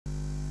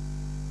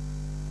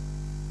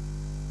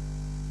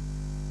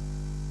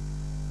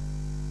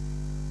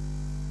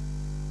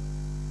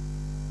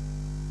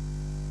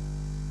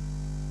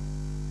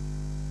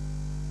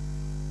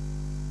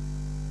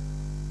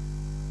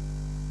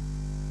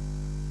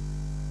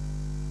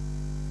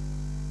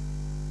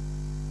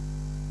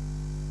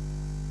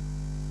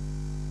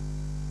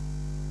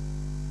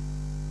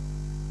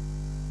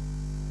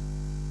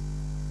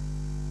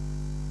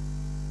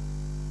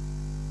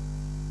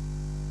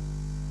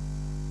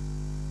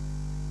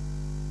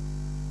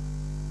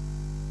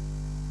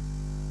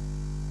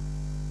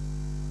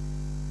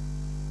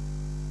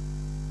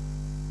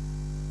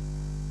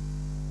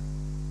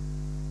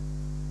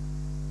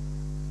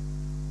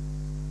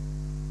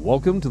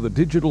Welcome to the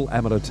Digital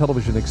Amateur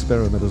Television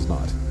Experimenters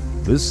Night.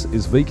 This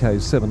is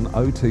VK7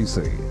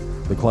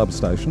 OTC, the club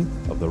station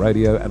of the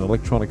Radio and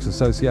Electronics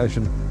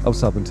Association of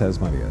Southern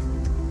Tasmania.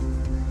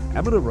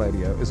 Amateur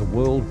radio is a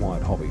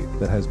worldwide hobby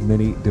that has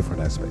many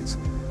different aspects.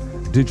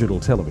 Digital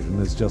television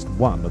is just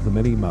one of the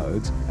many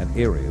modes and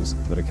areas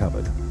that are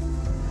covered.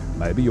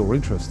 Maybe you're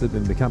interested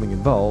in becoming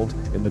involved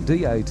in the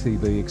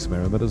DATV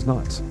Experimenters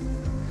Nights.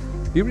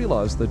 You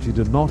realise that you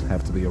do not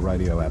have to be a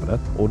radio amateur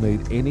or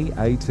need any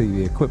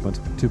ATV equipment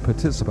to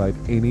participate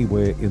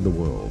anywhere in the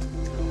world.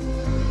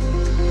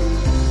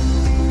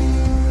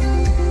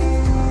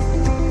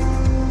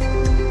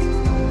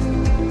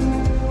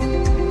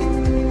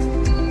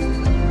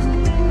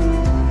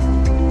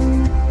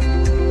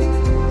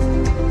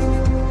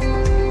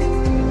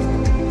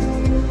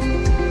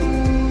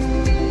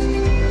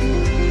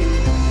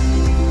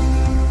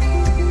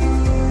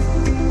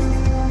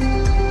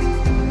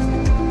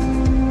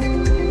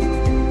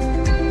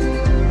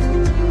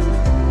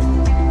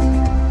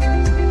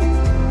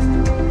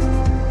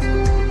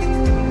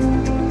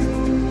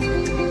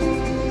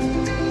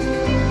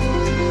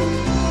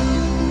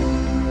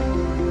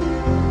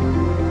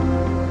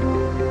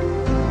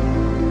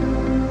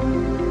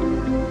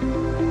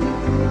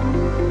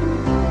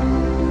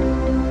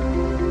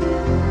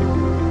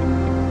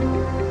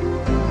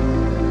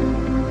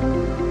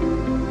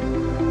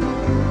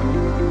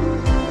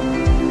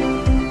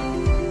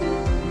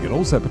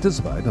 Also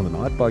participate in the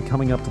night by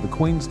coming up to the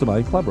Queen's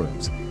Domain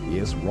clubrooms.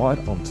 Yes, right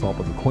on top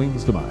of the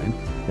Queen's Domain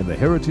in the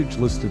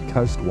heritage-listed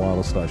Coast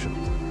Wireless Station.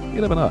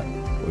 You never know,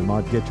 we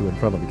might get you in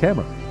front of the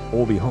camera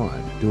or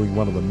behind doing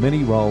one of the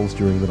many roles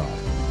during the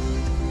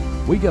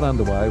night. We get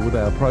underway with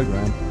our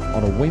program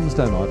on a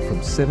Wednesday night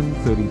from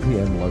 7:30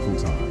 PM local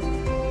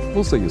time.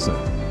 We'll see you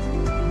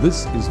soon.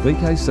 This is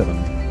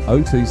VK7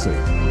 OTC.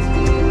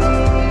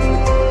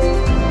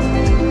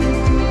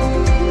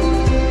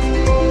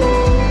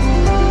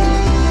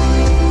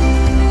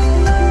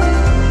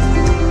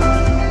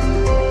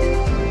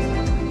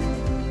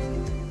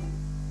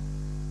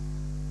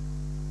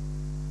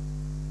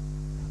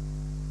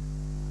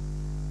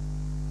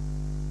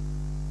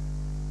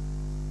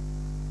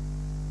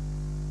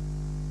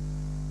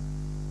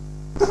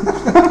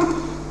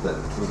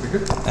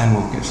 And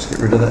we'll just get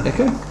rid of that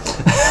echo.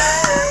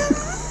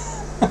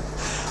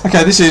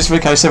 Okay, this is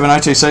VK7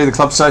 OTC, the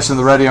club station of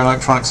the Radio and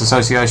Electronics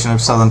Association of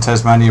Southern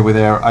Tasmania, with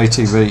our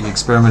ATV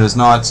Experimenters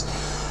Nights.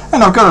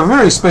 And I've got a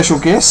very special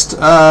guest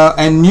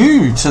and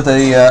new to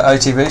the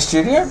ATV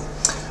studio,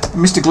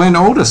 Mr. Glenn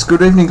Alldis.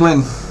 Good evening,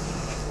 Glenn.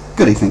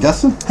 Good evening,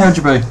 Justin. How'd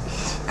you be?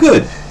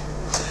 Good.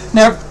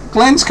 Now,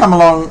 Glenn's came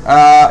along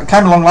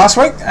last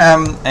week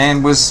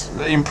and was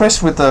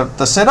impressed with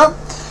the setup,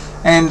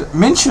 and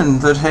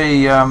mentioned that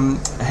he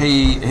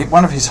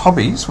one of his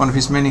hobbies, one of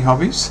his many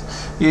hobbies,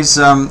 is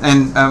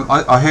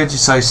I heard you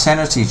say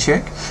sanity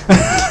check,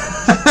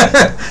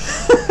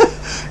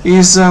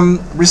 is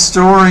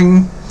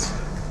restoring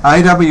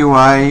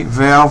AWA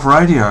valve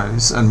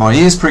radios, and my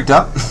ears pricked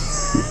up.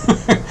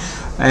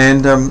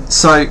 And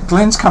so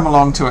Glenn's come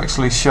along to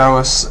actually show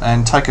us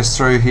and take us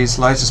through his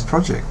latest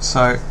project.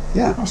 So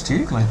yeah, nice to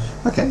you, Glenn.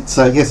 Okay,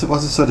 so yes, it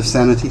was a sort of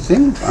sanity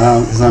thing,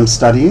 because I'm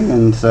studying,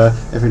 and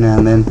every now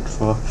and then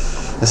for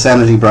a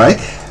sanity break,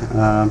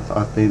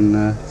 I've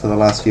been for the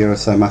last year or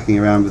so mucking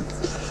around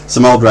with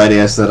some old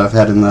radios that I've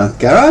had in the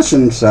garage,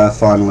 and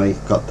finally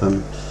got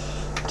them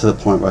to the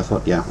point where I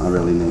thought, yeah, I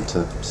really need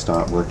to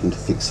start working to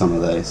fix some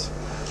of these.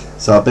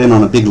 So I've been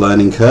on a big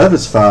learning curve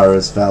as far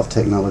as valve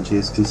technology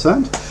is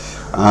concerned.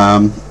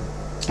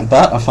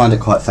 But I find it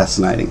quite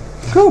fascinating.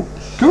 Cool.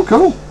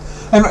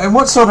 And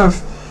what sort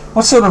of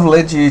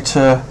led you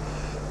to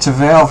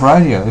valve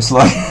radios?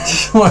 Like,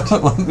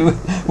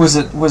 was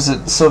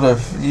it sort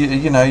of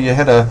you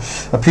had a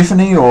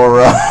epiphany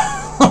or?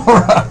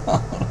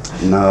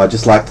 No, I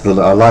just liked the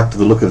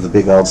look of the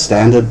big old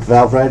standard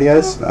valve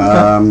radios. Okay.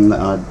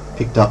 I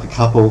picked up a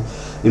couple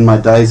in my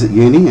days at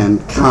uni and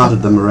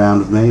carted them around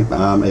with me,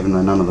 even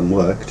though none of them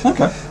worked.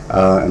 Okay.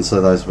 And so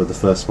those were the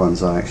first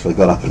ones I actually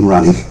got up and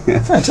running.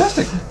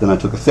 Fantastic. Then I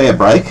took a fair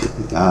break,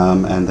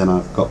 and then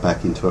I've got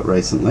back into it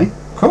recently.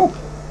 Cool.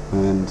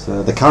 And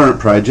the current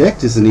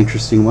project is an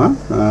interesting one.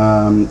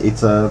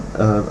 It's a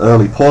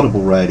early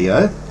portable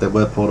radio. There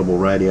were portable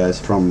radios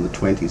from the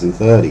 20s and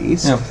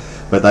 30s, yep,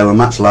 but they were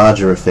much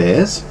larger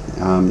affairs,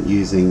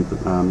 using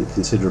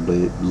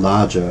considerably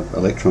larger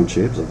electron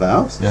tubes or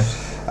valves.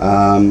 Yes.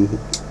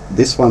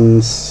 This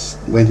one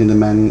went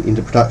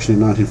into production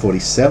in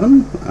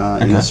 1947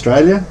 in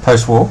Australia.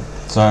 Post-war.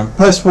 So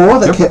post-war,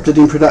 they kept it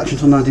in production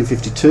until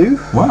 1952.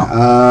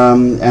 Wow.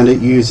 And it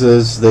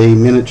uses the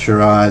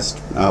miniaturized,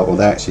 well,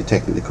 they're actually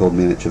technically called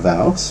miniature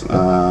valves,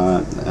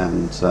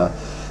 and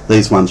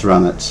these ones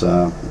run at,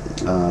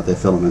 their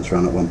filaments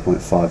run at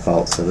 1.5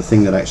 volts. So the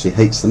thing that actually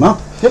heats them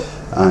up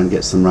and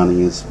gets them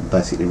running is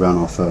basically run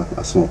off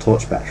a small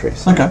torch battery.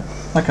 So,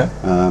 okay.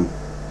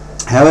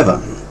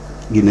 However,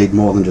 you need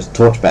more than just a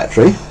torch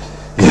battery.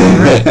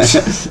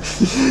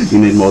 You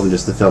need more than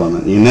just the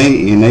filament. You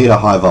need a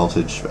high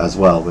voltage as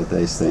well with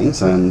these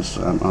things, and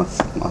I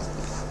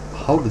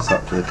hold this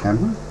up to the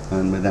camera,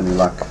 and with any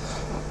luck,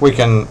 we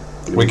can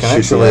should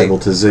actually be able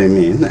to zoom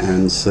in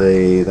and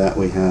see that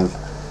we have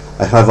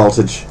a high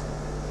voltage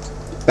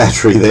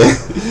battery there.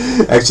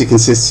 Actually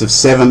consists of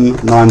 7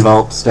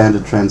 9-volt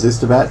standard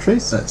transistor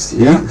batteries. That's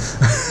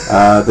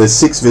There's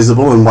 6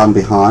 visible and 1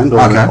 behind,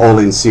 Okay. all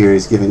in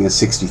series, giving us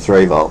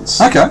 63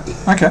 volts. Okay.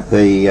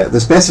 The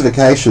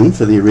specification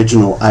for the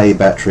original A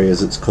battery,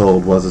 as it's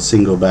called, was a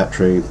single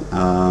battery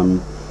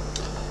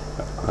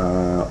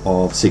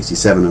of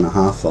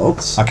 67.5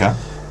 volts. Okay.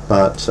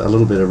 But a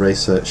little bit of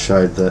research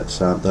showed that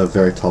they were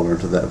very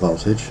tolerant of that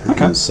voltage,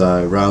 Okay. and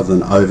so rather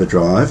than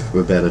overdrive,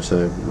 we're better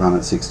to run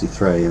at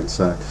 63. And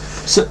so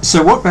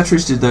So what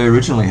batteries did they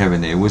originally have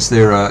in there? Was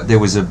there a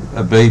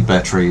B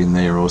battery in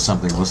there or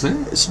something? Was there?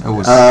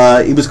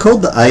 it was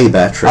called the A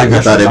battery, A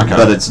battery, okay.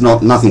 but it's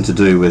nothing to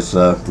do with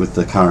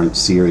the current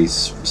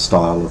series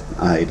style of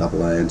A,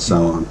 AA, and so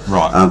on.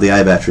 Right. The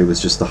A battery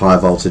was just the high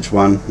voltage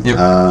one.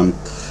 Yep.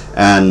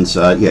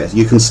 Yeah,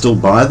 you can still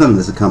buy them.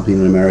 There's a company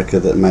in America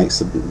that makes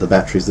the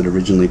batteries that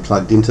originally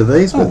plugged into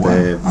these, but wow.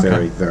 they're Okay.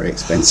 very, very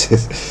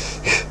expensive.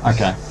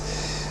 Okay.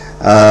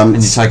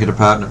 And you take it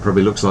apart and it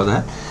probably looks like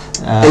that.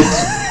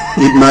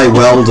 It may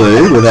well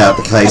do without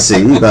the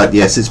casing, but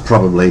yes, it's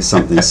probably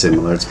something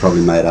similar. It's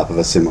probably made up of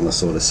a similar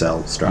sort of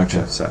cell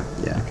structure. Okay. So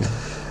yeah. Okay.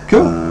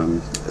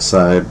 Cool.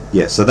 So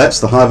that's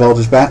the high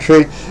voltage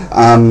battery.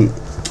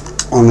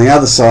 On the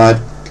other side,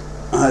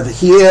 over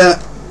here,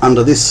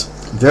 under this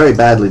very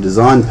badly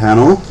designed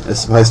panel, is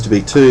supposed to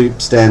be 2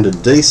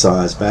 standard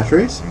D-size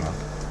batteries.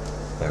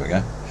 There we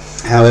go.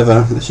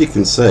 However, as you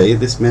can see,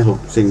 this metal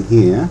thing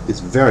here is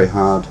very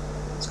hard.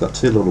 It's got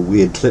 2 little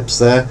weird clips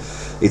there.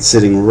 It's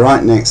sitting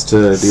right next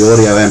to the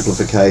audio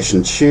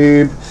amplification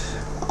tube.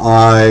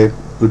 I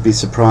would be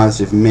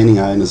surprised if many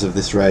owners of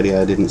this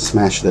radio didn't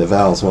smash their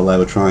valves while they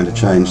were trying to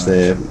change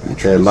their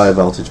low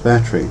voltage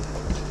battery.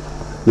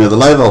 Now, the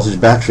low voltage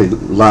battery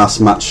lasts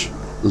much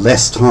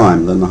less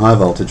time than the high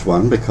voltage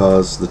one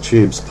because the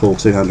tubes pull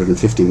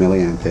 250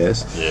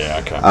 milliamperes. Yeah.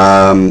 Okay.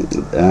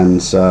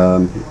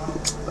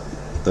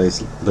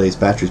 These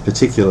batteries,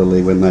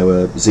 particularly when they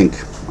were zinc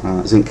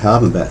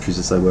carbon batteries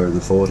as they were in the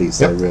 40s,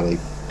 Yep. they really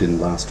didn't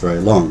last very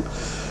long.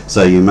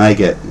 So you may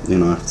get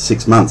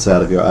 6 months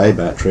out of your A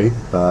battery,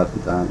 but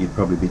you'd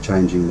probably be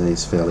changing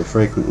these fairly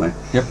frequently.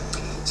 Yep.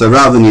 So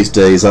rather than use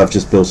Ds, I've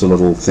just built a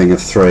little thing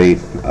of three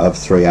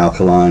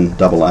alkaline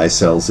AA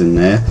cells in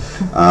there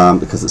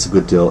because it's a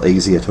good deal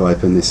easier to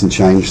open this and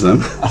change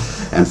them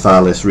and far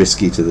less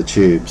risky to the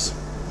tubes.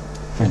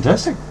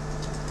 Fantastic.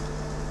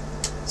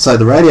 So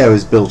the radio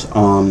is built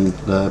on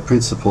the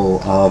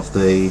principle of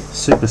the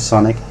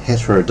supersonic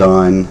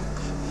heterodyne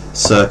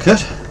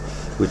circuit,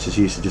 which is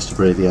usually just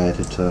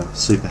abbreviated to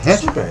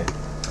superhet.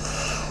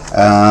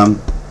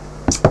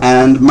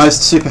 And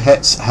most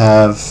superhets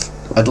have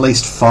at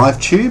least 5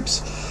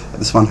 tubes.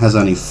 This one has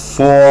only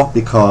 4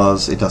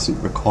 because it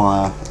doesn't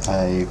require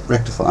a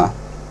rectifier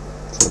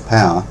for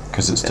power.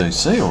 Because it's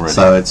DC already.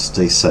 So it's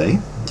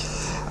DC.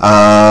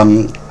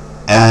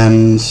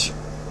 And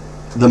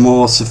the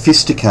more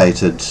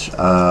sophisticated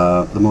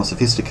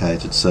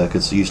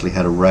circuits usually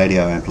had a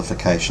radio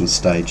amplification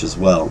stage as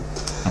well.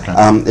 Okay.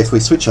 If we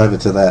switch over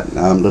to that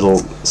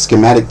little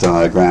schematic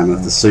diagram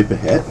of the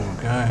superhet, We'll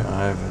go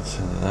over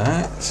to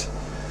that.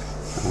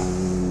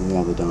 the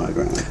other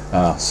diagram.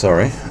 Ah,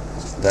 sorry.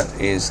 That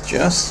is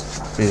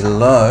just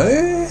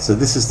below. So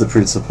this is the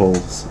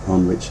principles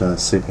on which a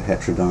super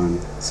heterodyne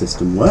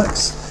system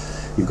works.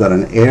 You've got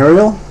an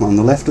aerial on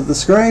the left of the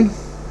screen,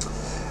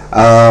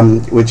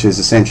 which is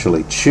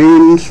essentially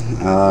tuned.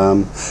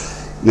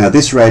 Now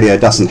this radio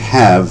doesn't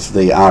have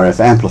the RF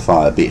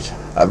amplifier bit.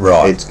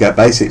 Right. It's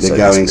basically So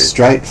going this bit.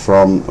 straight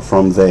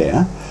from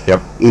there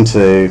Yep.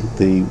 into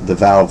the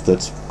valve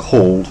that's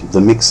called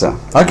the mixer.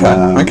 Okay.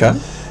 Okay.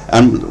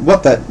 And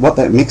what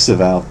that mixer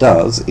valve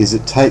does is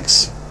it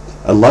takes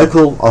a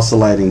local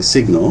oscillating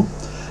signal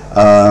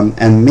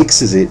and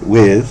mixes it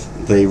with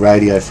the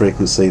radio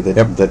frequency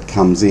that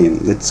comes in.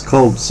 It's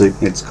called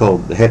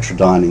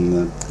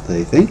heterodyning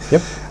the thing.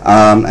 Yep.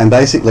 And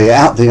basically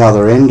out the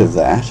other end of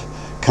that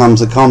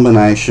comes a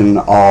combination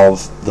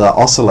of the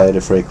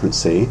oscillator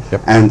frequency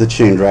and the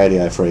tuned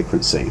radio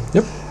frequency.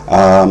 Yep.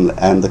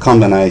 And the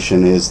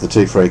combination is the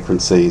 2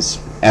 frequencies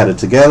added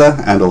together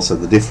and also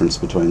the difference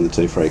between the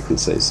 2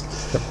 frequencies.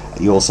 Yep.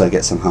 You also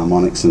get some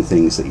harmonics and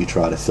things that you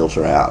try to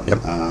filter out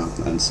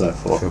and so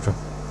forth. Filter.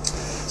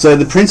 So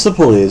the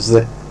principle is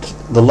that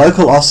the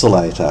local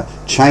oscillator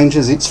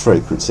changes its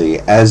frequency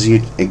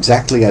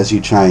exactly as you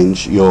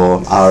change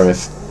your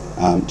RF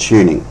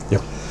tuning.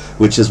 Yep.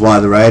 Which is why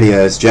the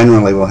radios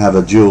generally will have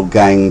a dual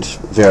gained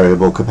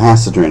variable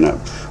capacitor in it.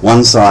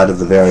 One side of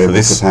the variable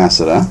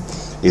capacitor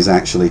is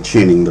actually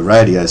tuning the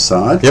radio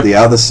side. Yep. The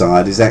other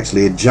side is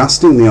actually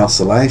adjusting the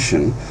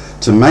oscillation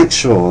to make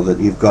sure that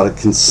you've got a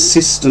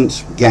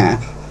consistent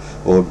gap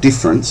or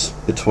difference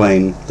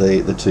between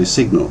the 2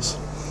 signals.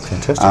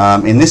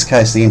 Fantastic. In this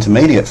case, the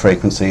intermediate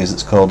frequency, as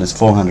it's called, is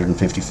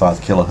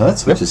 455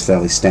 kilohertz, which is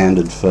fairly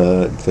standard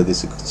for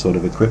this sort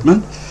of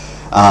equipment.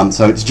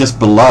 So it's just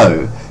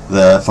below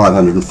the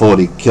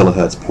 540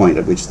 kilohertz point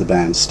at which the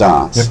band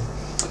starts.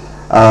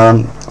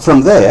 Yep.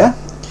 From there,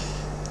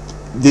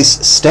 this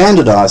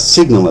standardized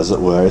signal, as it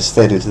were, is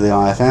fed into the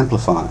IF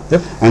amplifier.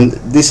 Yep. And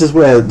this is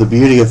where the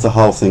beauty of the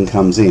whole thing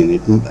comes in.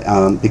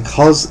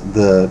 Because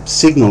the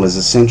signal is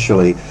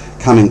essentially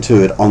coming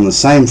to it on the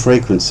same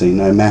frequency,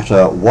 no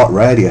matter what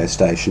radio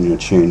station you're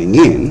tuning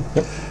in,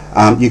 yep.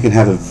 You can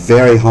have a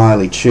very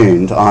highly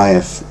tuned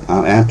IF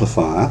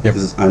amplifier, yep.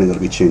 because it's only got to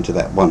be tuned to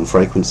that one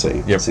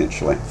frequency, yep.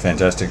 essentially.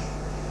 Fantastic.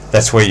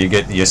 That's where you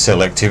get your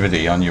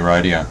selectivity on your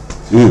radio.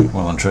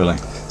 Well and truly.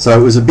 So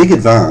it was a big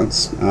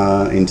advance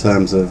in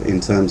terms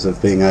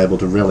of being able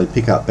to really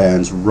pick up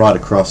bands right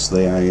across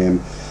the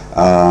AM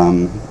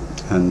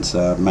and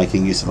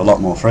making use of a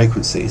lot more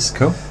frequencies.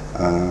 Cool.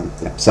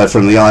 Yeah. So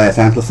from the IF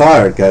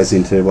amplifier, it goes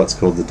into what's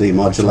called the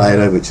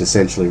demodulator, which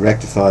essentially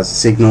rectifies the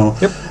signal,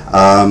 yep.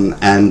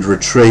 And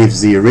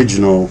retrieves the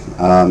original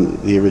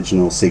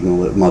signal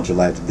that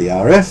modulated the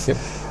RF, yep.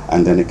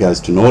 and then it goes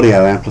to an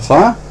audio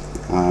amplifier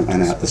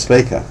and out the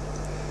speaker.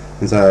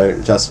 And so,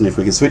 Justin, if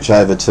we can switch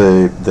over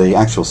to the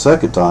actual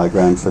circuit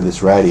diagram for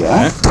this radio,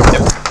 yep.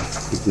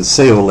 You can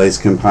see all these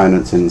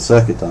components in the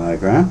circuit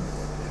diagram.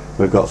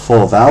 We've got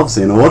 4 valves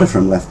in order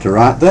from left to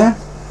right there.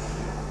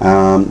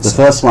 The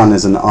first one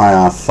is an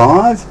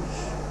IR5,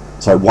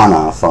 so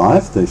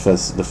 1R5, the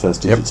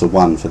first digits yep. are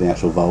 1 for the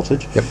actual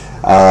voltage. Yep.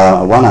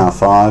 A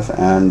 1R5,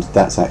 and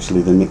that's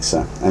actually the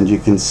mixer. And you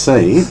can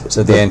see...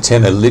 So the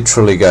antenna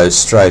literally goes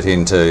straight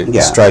into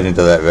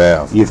that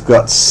valve. You've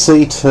got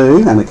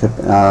C2 and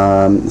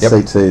yep.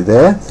 C2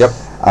 there. Yep.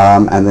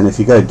 And then if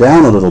you go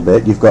down a little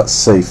bit, you've got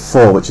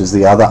C4, which is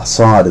the other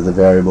side of the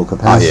variable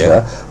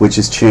capacitor, which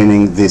is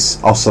tuning this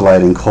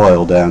oscillating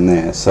coil down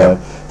there. So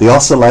the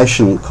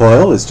oscillation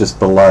coil is just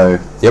below,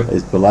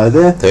 is below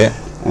there.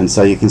 And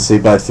so you can see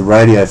both the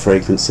radio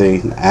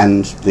frequency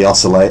and the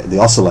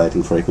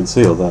oscillating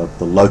frequency, or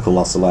the local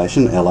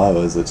oscillation,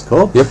 LO as it's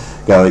called,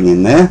 going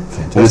in there.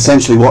 Fantastic. And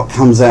essentially what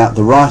comes out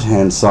the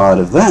right-hand side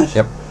of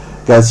that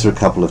goes through a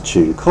couple of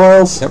tuned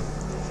coils.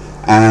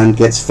 And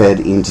gets fed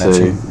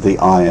into the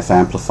IF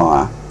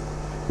amplifier,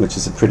 which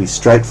is a pretty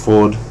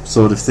straightforward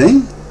sort of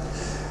thing.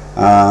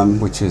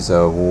 Which is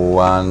a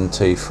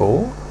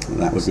 1T4?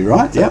 That would be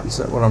right, yep. Is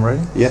that what I'm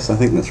reading? Yes, I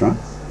think that's right.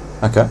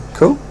 Okay,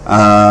 cool.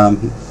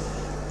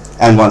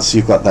 And once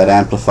you've got that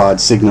amplified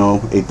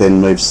signal, it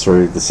then moves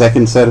through the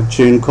second set of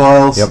tuned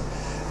coils. It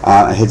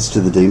heads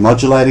to the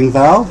demodulating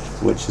valve,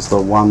 which is the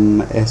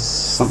 1S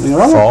something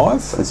or other.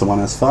 5? It's a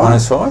 1S5.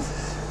 1S5?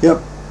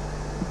 Yep.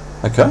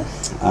 Okay.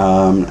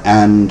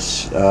 And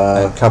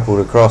coupled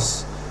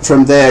across.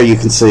 From there, you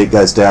can see it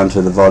goes down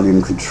to the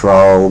volume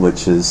control,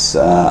 which is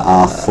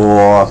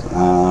R4.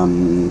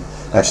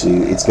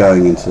 Actually, it's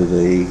going into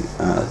the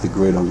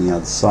grid on the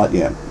other side.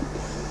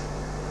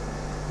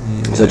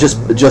 So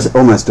just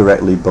almost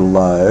directly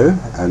below,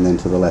 and then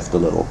to the left a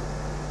little.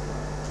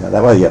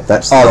 That way.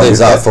 That's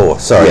there's R4.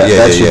 Sorry.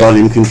 That's your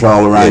volume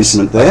control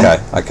arrangement there.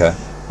 Okay.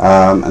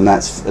 And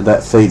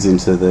that feeds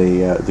into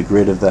the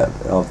grid of that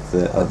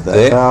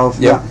valve.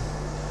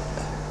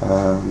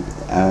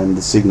 And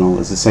the signal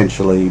is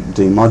essentially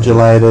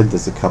demodulated.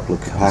 There's a couple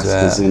of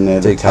capacitors in there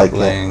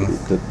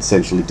that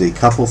essentially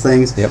decouple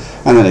things.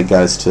 And then it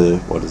goes to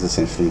what is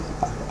essentially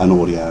an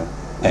audio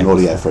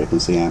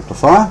frequency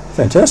amplifier.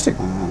 Fantastic.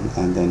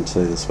 And then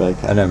to the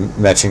speaker. And a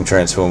matching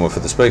transformer for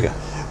the speaker.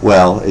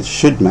 Well, it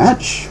should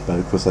match, but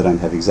of course I don't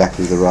have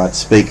exactly the right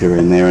speaker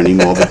in there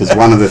anymore, because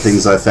one of the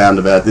things I found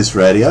about this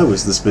radio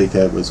was the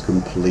speaker was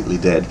completely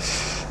dead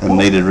and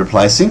needed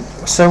replacing.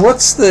 So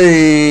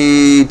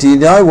do you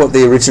know what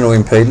the original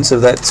impedance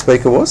of that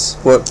speaker was?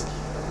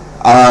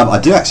 I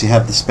do actually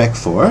have the spec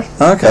for it.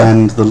 Okay.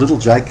 And the little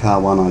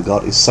J-car one I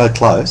got is so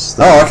close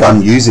that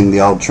I'm using the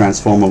old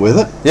transformer with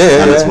it.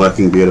 And it's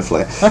working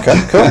beautifully. Okay,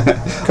 cool.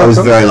 I was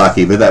very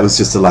lucky, but that was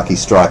just a lucky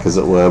strike, as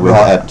it were,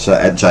 at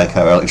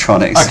J-car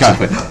Electronics.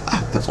 Okay.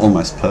 That's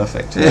almost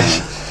perfect.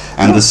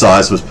 And the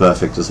size was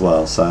perfect as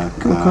well. So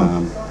cool.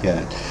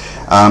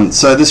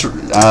 So this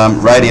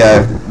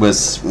radio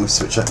was, we'll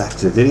switch it back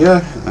to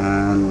video,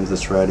 and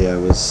this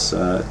radio was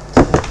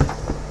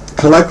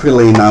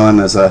colloquially known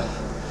as a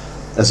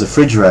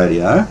fridge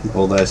radio,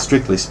 although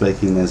strictly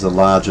speaking there's a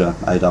larger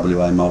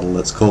AWA model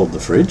that's called the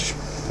fridge.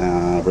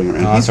 I'll bring it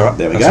around here. That's right.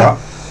 There we go.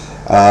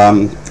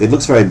 Right. It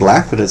looks very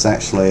black, but it's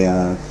actually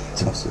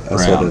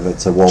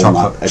it's a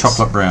walnut.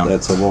 Chocolate brown.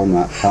 It's a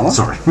walnut colour.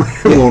 Sorry,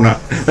 walnut.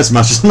 That's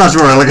much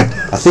more elegant.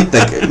 I think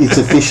it's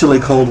officially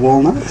called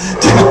walnut.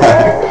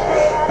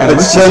 And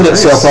it's turned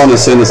itself on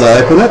as soon as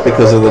I open it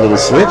because of the little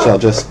switch. I'll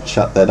just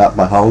shut that up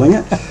by holding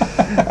it.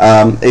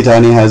 It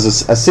only has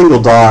a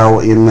single dial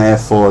in there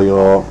for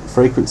your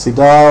frequency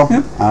dial,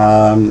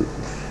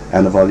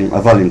 and a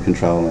volume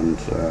control and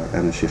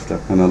a shifter,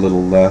 and a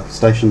little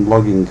station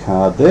logging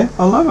card there.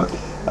 I love it.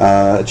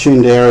 A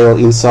tuned aerial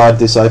inside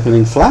this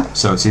opening flap.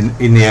 So it's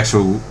in the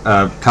actual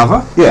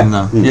cover.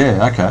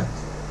 Okay.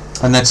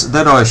 And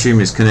that I assume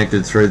is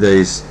connected through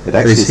these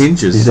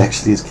hinges. It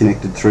actually is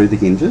connected through the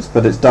hinges,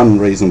 but it's done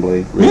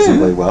reasonably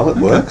well. It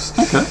works.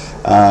 Okay.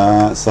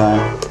 So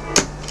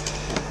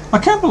I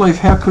can't believe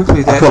how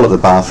quickly that. I call it the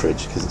bar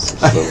fridge because it's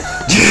just little.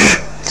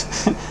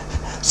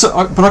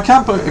 So, but I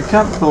can't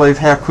believe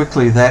how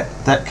quickly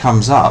that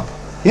comes up.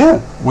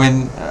 Yeah.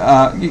 When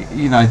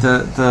you know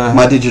the.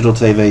 My digital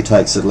TV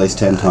takes at least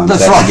 10 times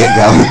That's that right. to get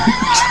going.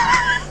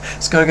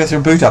 It's got to go through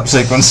a boot up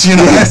sequence, you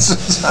know.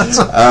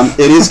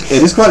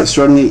 It is quite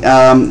extraordinary.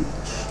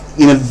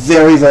 In a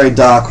very, very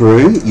dark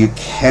room, you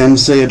can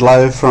see a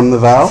glow from the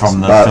valves, From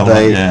the but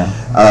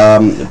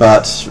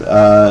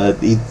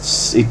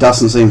filament, it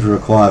doesn't seem to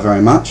require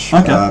very much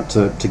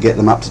to get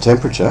them up to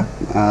temperature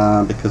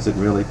because it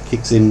really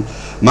kicks in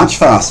much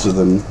faster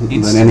than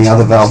any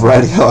other valve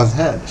radio I've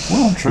had.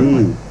 Well,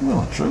 truly.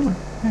 Well, truly.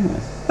 Yeah.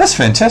 That's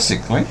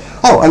fantastic, Glenn.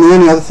 Oh, and the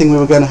only other thing we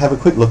were going to have a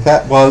quick look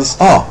at was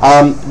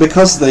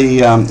because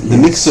the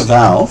mixer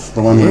valve,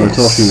 the one we were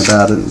talking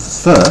about at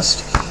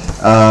first,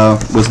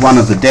 was one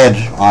of the dead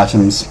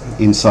items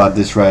inside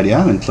this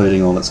radio,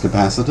 including all its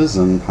capacitors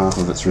and half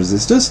of its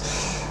resistors.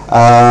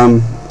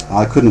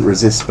 I couldn't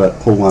resist but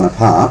pull one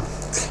apart.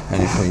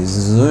 And if we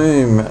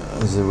zoom,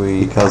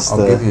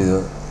 I'll give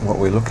you what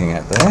we're looking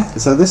at there.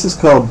 So this is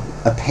called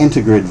a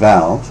pentagrid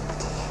valve.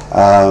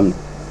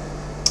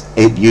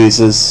 It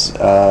uses,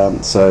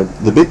 so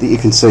the bit that you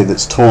can see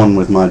that's torn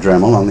with my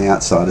Dremel on the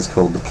outside is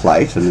called the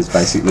plate and is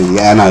basically the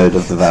anode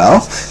of the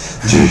valve.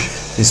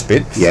 This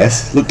bit?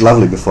 Yes, looked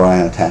lovely before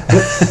I attacked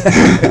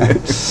it.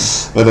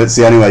 But it's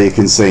the only way you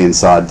can see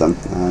inside them.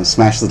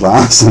 Smash the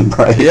glass and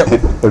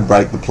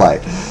break the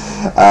plate.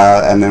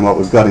 And then what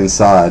we've got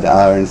inside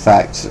are in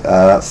fact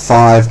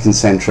 5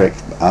 concentric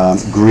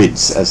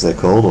grids, as they're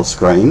called, or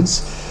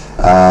screens.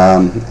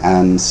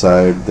 And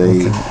so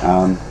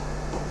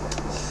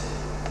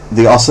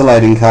the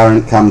oscillating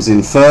current comes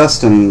in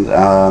first, and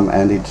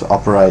it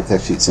operates.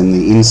 Actually, it's in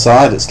the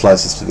inside. It's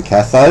closest to the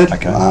cathode,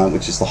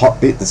 which is the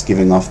hot bit that's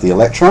giving off the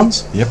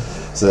electrons. Yep.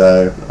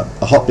 So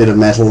a hot bit of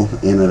metal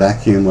in a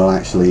vacuum will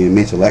actually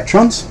emit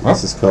electrons.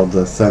 This is called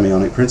the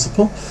thermionic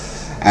principle,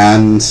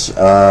 and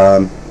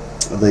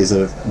these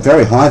are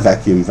very high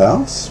vacuum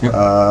valves.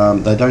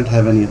 They don't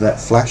have any of that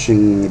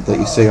flashing that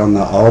you see on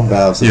the old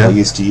valves that they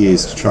used to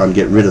use to try and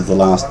get rid of the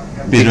last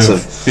bit of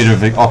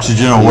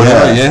oxygen or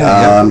whatever.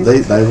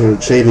 They were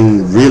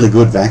achieving really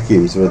good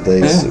vacuums with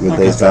these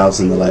valves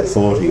in the late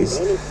 40s.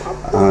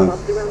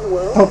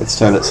 It's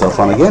turned itself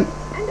on again.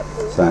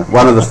 So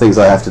one of the things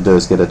I have to do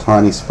is get a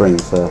tiny spring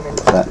for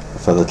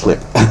the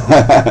clip.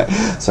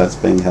 So it's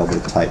being held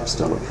with tape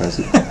still at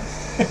present.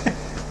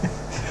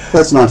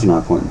 That's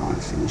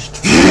 99.9 finished.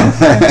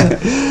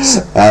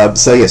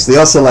 So yes, the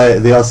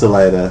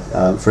oscillator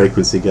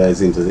frequency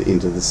goes into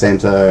the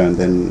centre, and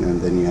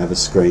then you have a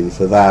screen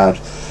for that.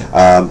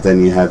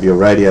 Then you have your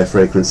radio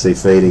frequency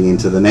feeding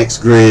into the next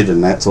grid,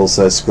 and that's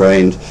also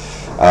screened.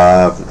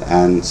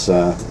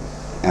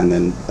 And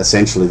then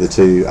essentially the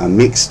two are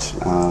mixed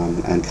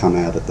and come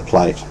out at the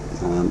plate.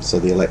 So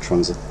the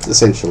electrons are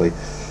essentially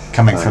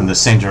coming from the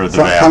centre of the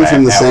valve. Come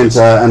from the centre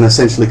and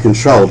essentially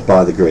controlled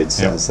by the grids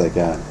as they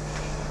go.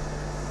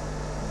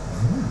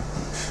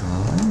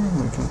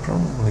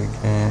 Probably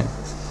get.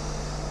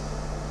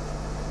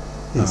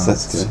 Yes,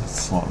 that's good.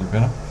 Slightly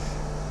better.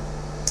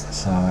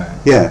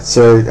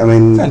 So I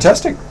mean,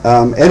 fantastic.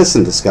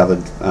 Edison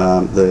discovered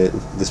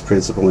this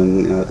principle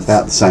in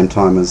about the same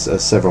time as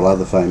several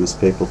other famous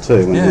people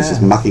too, when he was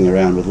just mucking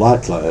around with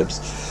light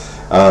globes,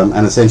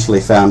 and essentially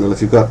found, well,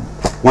 if you've got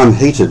one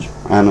heated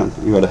anode,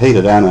 you've got a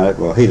heated anode,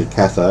 well, heated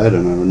cathode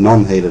and a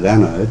non-heated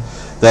anode,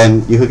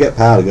 then you could get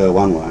power to go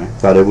one way,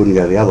 but it wouldn't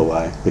go the other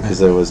way because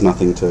there was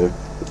nothing to.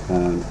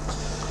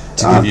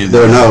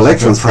 There are no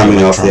electrons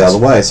coming off the other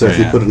way, so if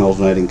you put an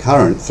alternating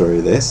current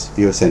through this,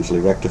 you essentially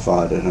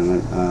rectified it, and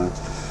it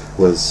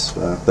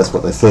that's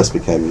what they first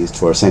became used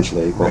for.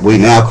 Essentially, what we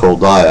now call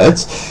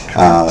diodes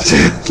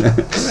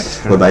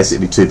were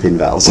basically 2-pin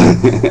valves.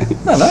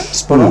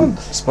 Spot on.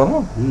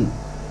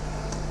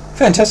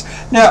 Fantastic.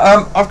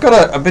 Now, I've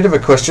got a bit of a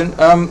question.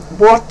 How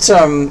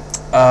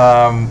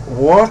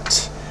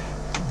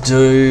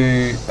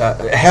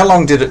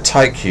long did it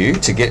take you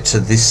to get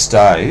to this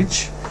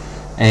stage?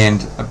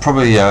 And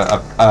probably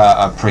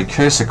a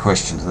precursor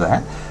question to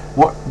that: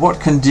 what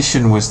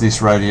condition was this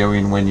radio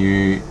in when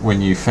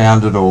you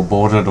found it or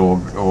bought it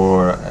or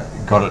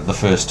got it the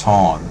first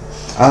time?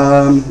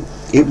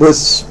 It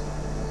was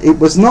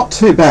not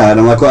too bad.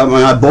 And I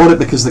bought it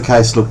because the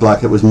case looked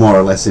like it was more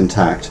or less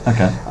intact.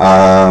 Okay.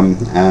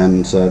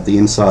 And the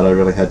inside, I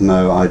really had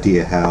no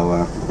idea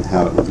how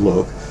it would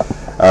look.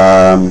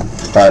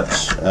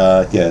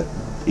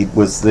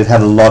 It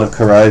had a lot of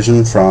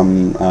corrosion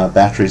from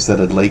batteries that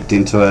had leaked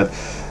into it.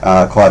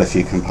 Quite a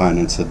few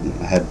components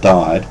had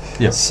died.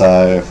 Yep.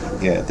 So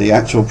the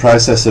actual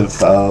process of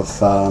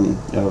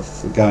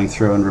going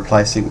through and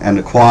replacing and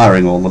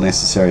acquiring all the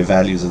necessary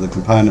values of the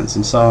components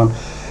and so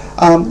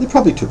on, it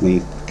probably took me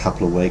a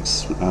couple of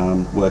weeks,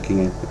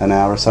 working an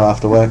hour or so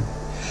after work.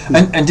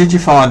 And did you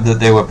find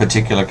that there were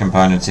particular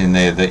components in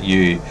there that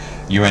you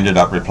ended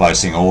up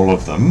replacing all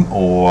of them,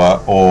 or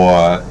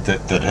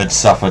that had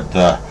suffered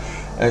the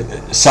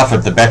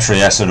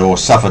battery acid, or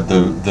suffered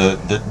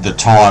the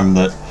time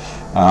that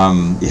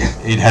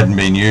it hadn't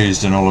been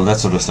used and all of that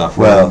sort of stuff.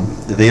 Well,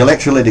 the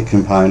electrolytic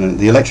component,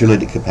 the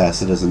electrolytic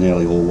capacitors are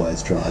nearly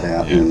always tried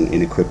out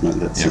in equipment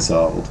that's this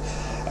old,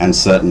 and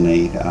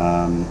certainly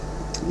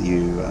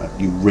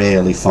you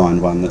rarely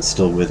find one that's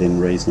still within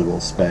reasonable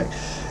spec.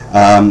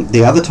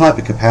 The other type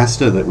of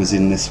capacitor that was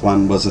in this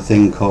one was a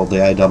thing called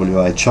the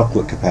AWA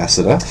chocolate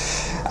capacitor.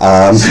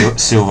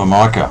 Silver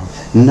mica.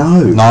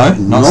 No,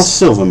 not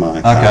silver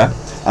mica. Okay.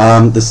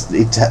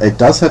 It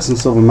does have some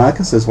silver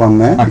micas, there's one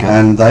there,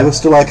 and they were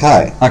still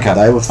okay.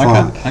 They were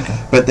fine.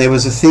 But there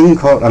was a thing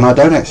called, and I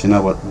don't actually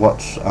know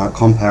what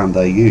compound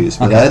they used,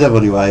 but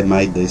AWA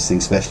made these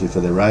things specially for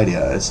their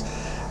radios,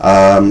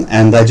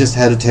 and they just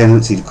had a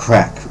tendency to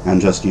crack, and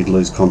just you'd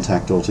lose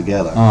contact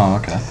altogether. Oh,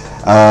 okay.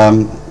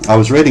 I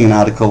was reading an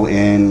article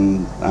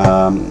in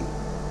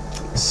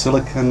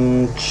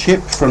Silicon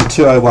Chip from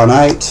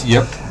 2018.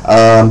 Yep.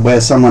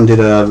 Where someone did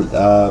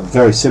a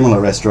very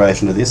similar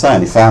restoration of this. I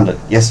only found it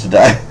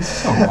yesterday.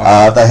 Oh,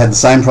 wow. They had the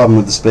same problem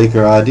with the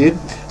speaker I did,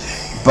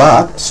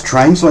 but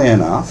strangely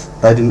enough,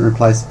 they didn't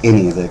replace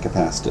any of their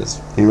capacitors.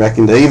 He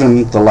reckoned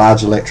even the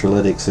large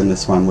electrolytics in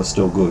this one were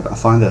still good. I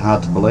find it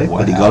hard to believe,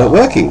 but he got it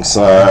working,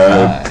 so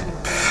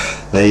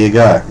there you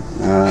go.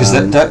 Because the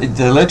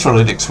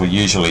electrolytics were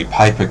usually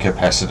paper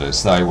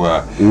capacitors. They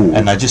were,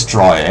 and they just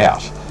dry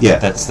out. Yeah.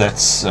 That's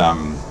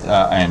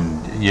and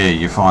yeah,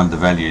 you find the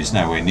values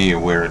nowhere near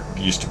where it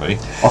used to be.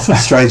 Often,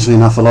 strangely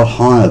enough, a lot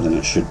higher than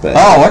it should be.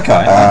 Oh, okay.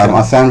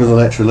 I found with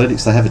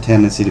electrolytics they have a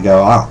tendency to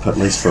go up, at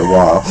least for a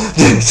while.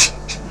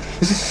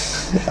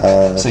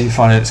 So you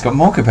find it's got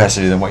more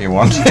capacity than what you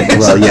want.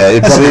 Well, yeah,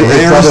 it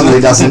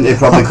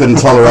probably couldn't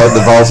tolerate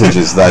the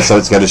voltages though, so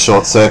it's going to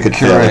short circuit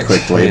fairly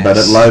quickly. Yes. But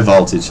at low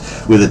voltage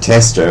with a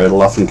tester,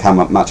 it'll often come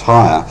up much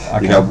higher.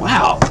 You go,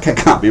 wow, that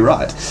can't be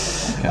right.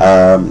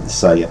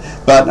 So yeah,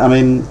 but I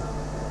mean,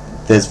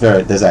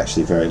 there's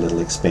actually very little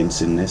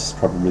expense in this.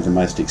 Probably the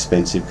most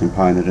expensive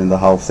component in the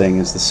whole thing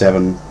is the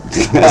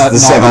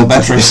 9-volt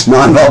batteries.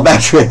 9-volt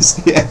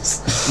batteries,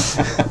 yes.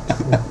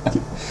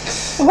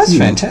 Well, that's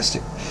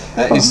fantastic.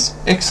 That is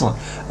excellent.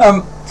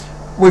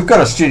 We've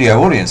got a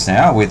studio audience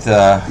now with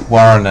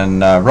Warren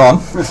and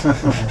Ron.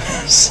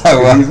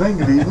 So, good evening.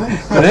 Good evening.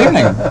 Good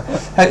evening.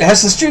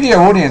 Has the studio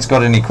audience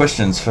got any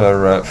questions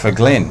for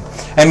Glenn?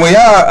 And we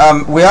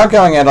are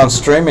going out on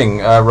streaming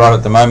right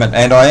at the moment,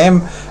 and I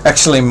am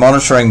actually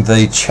monitoring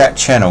the chat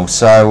channel.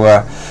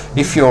 So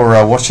if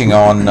you're watching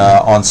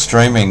on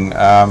streaming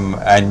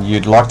and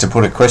you'd like to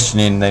put a question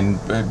in, then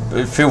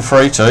feel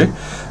free to,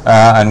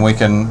 and we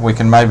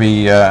can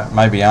maybe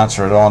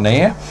answer it on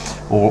air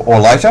or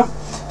later.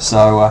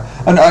 So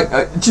and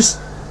I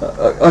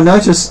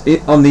noticed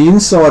on the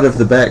inside of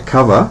the back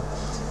cover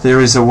there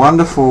is a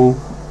wonderful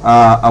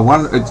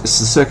it's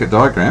the circuit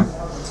diagram,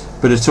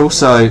 but it's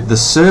also the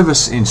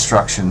service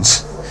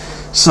instructions.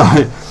 So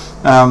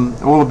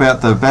all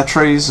about the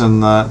batteries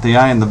and the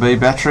A and the B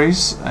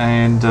batteries,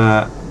 and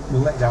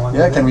we'll let that one.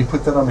 Yeah, can we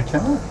put that on the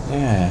camera?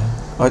 Yeah,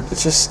 I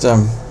just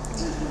now.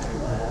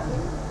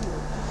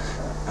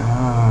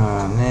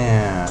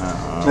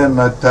 Glenn,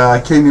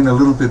 I came in a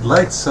little bit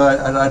late, so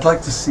I'd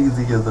like to see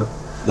the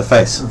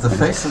face of the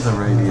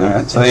radio.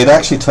 Right. So it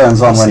actually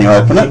turns on when you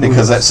open it,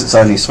 because that's its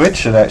only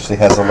switch. It actually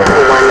has a little. We've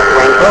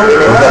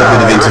got a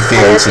bit of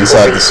interference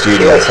inside the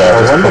studio, so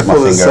I'll just put my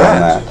finger on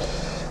that.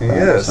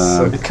 Yes,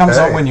 it comes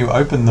on when you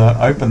open the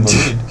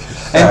lid.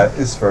 That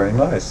is very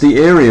nice. The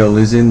aerial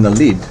is in the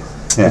lid.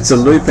 Yeah. It's a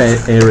loop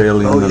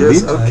aerial in the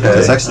lid. Okay.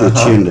 It's actually a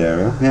tuned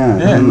aerial.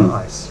 Yeah.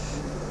 Nice.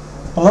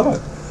 I love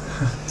it.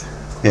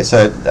 Yeah.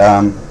 So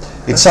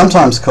it's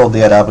sometimes called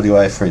the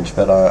AWA fridge,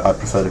 but I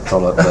prefer to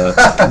call it the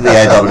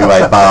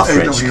AWA bar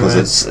fridge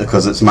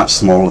because it's much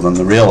smaller than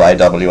the real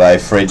AWA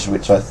fridge,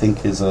 which I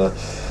think is I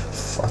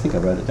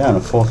wrote it down, a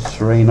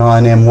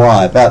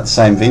 439MY, about the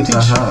same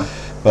vintage.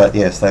 But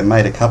yes, they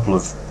made a couple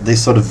of these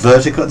sort of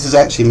vertical. This is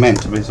actually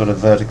meant to be sort of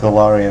vertical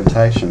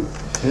orientation.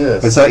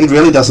 Yes. But so it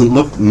really doesn't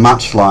look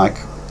much like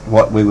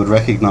what we would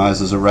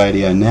recognise as a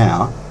radio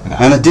now. No.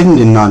 And it didn't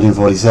in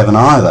 1947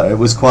 either. It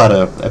was quite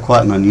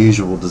an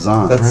unusual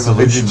design. That's the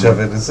vintage of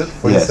it, is it?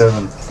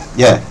 47. Yes.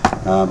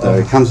 Yeah.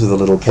 There it comes with a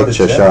little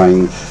picture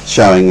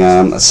showing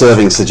a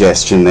serving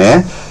suggestion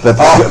there. The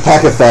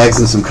pack of fags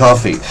and some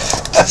coffee.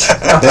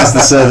 There's the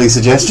serving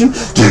suggestion.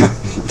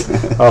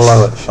 I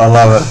love it. I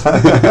love it.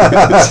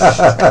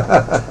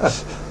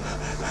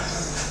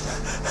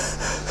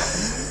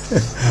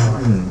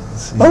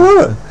 I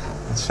love it.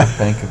 It's a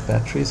bank of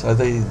batteries.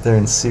 They're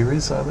in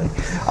series, are they?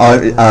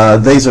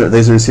 These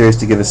are in series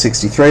to give us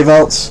 63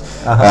 volts,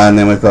 and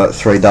then we've got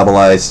 3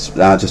 AA's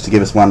just to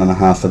give us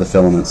 1.5 for the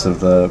filaments of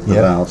the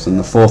valves, and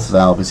the 4th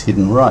valve is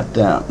hidden right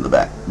down the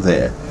back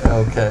there.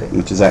 Okay.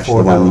 Which is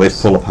actually the one we'd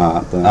pull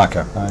apart.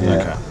 Okay.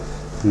 Yeah.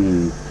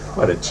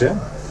 What a gem.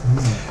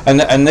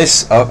 And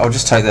this, I'll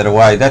just take that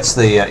away. That's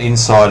the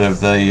inside of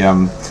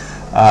the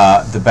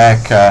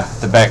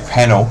back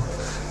panel.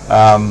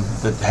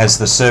 That has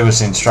the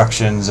service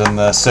instructions and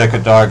the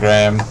circuit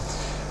diagram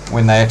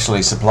when they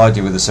actually supplied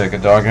you with the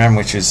circuit diagram,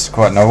 which is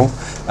quite novel.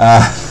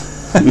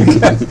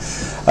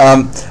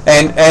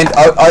 And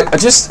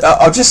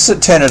I'll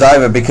just turn it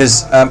over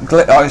because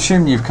I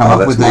assume you've come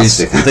up with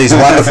these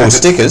wonderful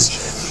stickers.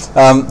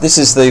 This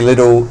is the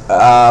little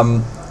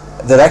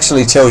that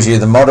actually tells you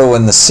the model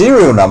and the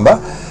serial number,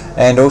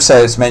 and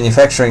also its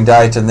manufacturing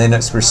date, and then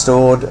it's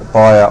restored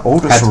by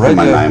Alldis Had to put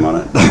my name on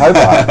it.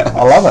 Hobart.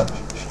 I love it.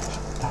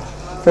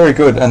 Very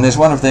good. And there's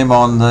one of them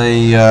on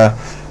the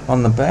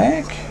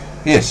back.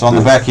 Yes, on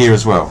the back here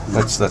as well.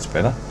 That's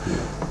better.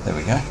 There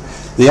we go.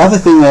 The other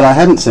thing that I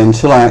hadn't seen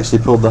until I actually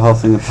pulled the whole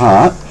thing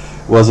apart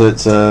was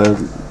its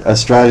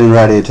Australian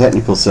Radio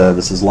Technical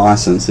Services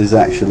license is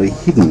actually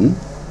hidden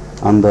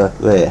under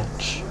there.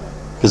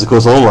 Because of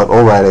course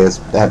all radios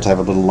had to have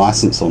a little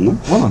license on them.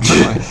 Well,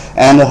 absolutely.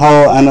 and a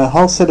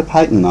whole set of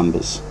patent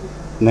numbers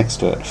next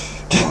to it.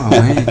 Oh,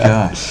 there you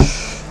go.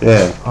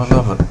 Yeah. I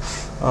love it.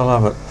 I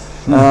love it.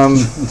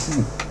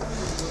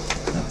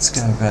 Let's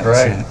go back.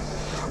 Great.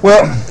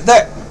 Well,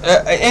 that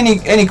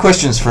any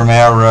questions from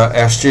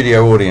our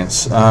studio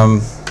audience?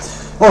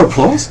 Or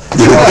applause.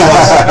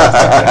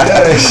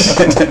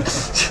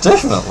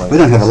 Definitely. We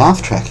don't have a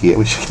laugh track yet.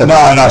 We should get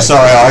No,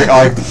 sorry,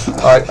 I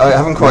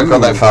haven't quite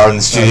got that far in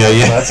the studio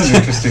yet. That's an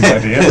interesting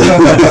idea.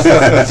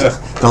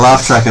 The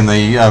laugh track and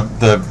the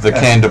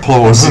canned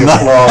applause. The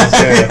applause,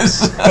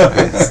 yes.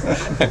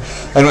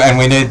 and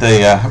we need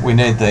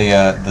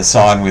the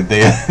sign with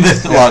the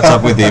that lights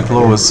up with the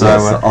applause. So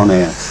yes, on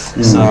air.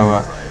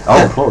 So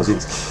applause.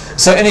 Yes.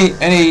 So any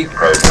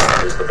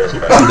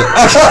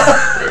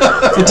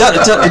it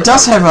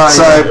does have a.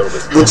 So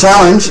the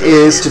challenge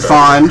is to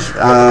find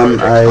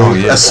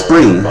a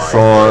spring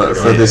for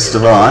this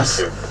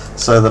device,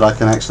 so that I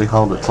can actually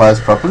hold it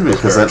closed properly,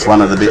 because that's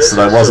one of the bits that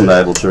I wasn't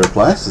able to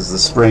replace, is the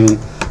spring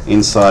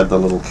inside the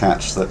little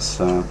catch that's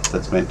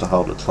meant to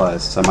hold it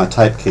closed. So my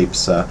tape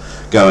keeps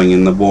going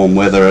in the warm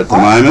weather at the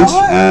moment,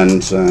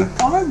 and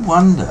I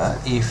wonder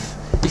if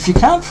you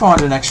can't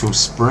find an actual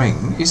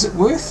spring, is it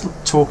worth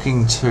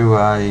talking to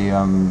a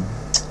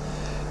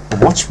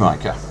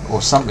watchmaker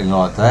or something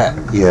like that?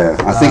 yeah,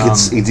 I think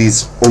it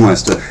is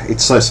almost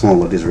it's so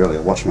small it is really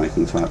a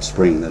watchmaking type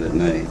spring that it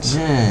needs.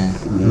 Yeah.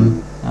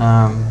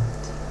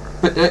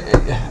 But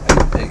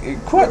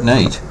quite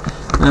neat.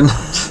 And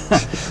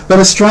but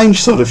a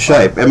strange sort of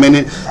shape. I mean,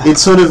 it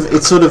sort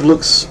of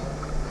looks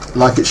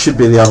like it should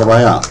be the other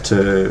way up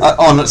to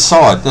on its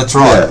side. That's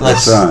right. Yeah,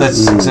 that's right.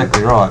 That's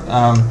exactly right.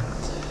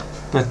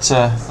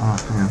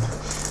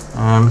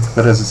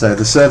 But as I say,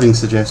 the serving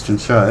suggestion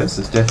shows,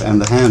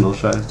 and the handle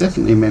shows,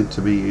 definitely meant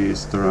to be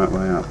used the right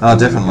way up. Oh,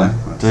 definitely,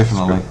 Let's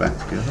definitely. screw it back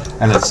together.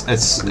 And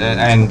it's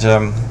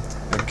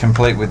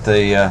complete with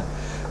the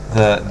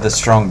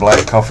strong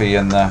black coffee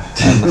and the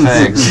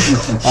fags.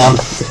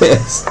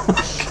 Yes.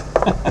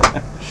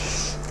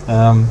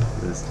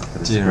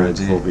 Dear.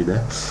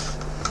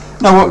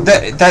 No, well,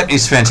 that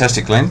is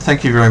fantastic, Glenn.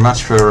 Thank you very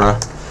much for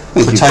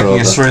taking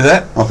us through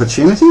that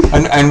opportunity.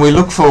 And we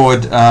look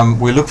forward to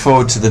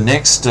the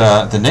next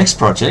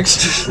project.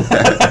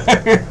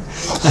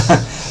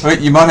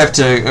 You might have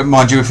to,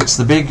 mind you, if it's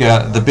the big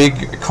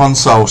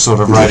console sort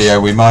of radio,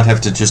 we might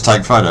have to just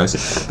take photos.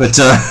 But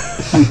no,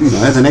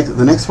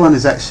 the next one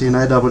is actually an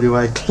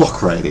AWA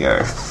clock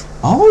radio.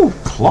 Oh,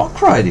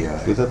 clock radio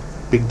with a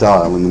big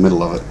dial in the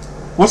middle of it.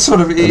 What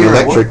sort of era? An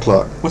electric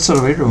clock. What sort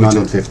of era?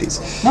 1950s.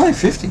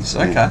 1950s.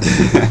 Okay.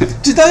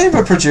 Did they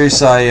ever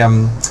produce a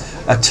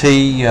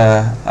tea?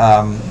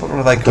 What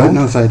were they called? I don't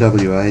know if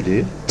AWA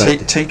did.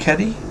 Tea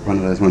caddy. One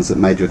of those ones that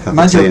made you a cup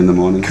of tea in the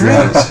morning.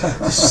 Correct.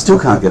 You still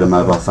can't get a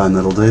mobile phone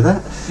that'll do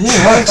that. Yeah,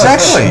 well,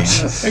 exactly.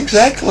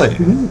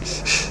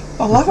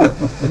 I love it.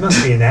 There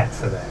must be an app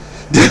for that.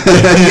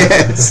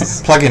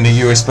 Yes. Plug in a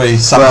USB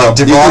device.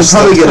 You can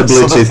probably get a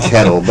Bluetooth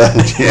kettle, but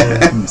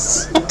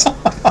yes.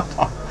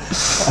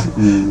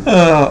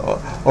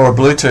 Or a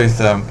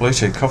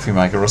Bluetooth coffee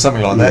maker or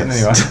something like that.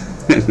 Anyway,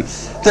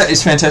 that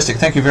is fantastic.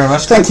 Thank you very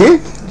much. Thank you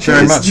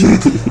very much.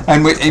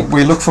 And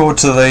we look forward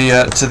to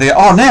the.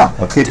 Oh, now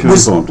I'll keep you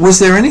informed. Was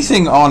there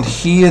anything on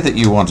here that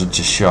you wanted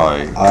to show?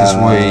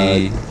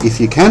 If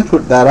you can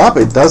put that up,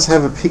 it does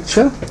have a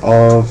picture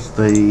of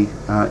the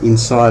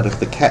inside of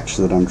the catch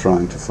that I'm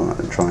trying to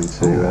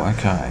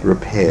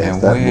repair. Now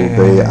that will be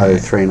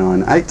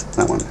 0398.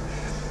 That one.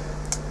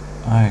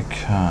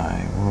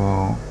 Okay.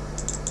 Well,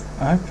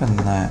 open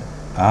that.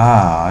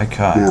 Ah,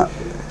 okay.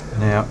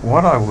 Now,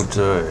 what I will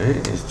do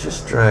is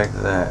just drag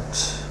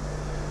that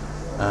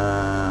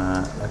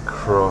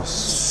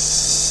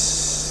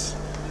across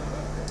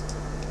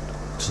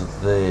to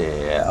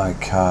there.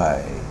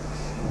 Okay.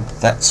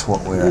 That's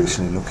what we're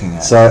actually looking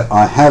at. So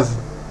I have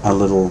a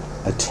little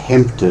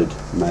attempted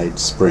made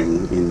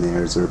spring in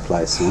there as a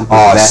replacement.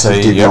 Oh,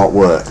 that did not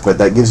work, but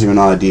that gives you an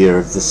idea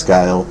of the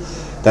scale.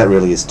 That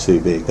really is too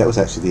big. That was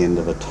actually the end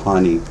of a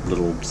tiny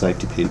little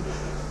safety pin.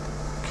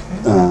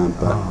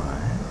 But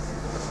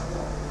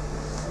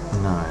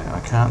no,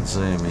 I can't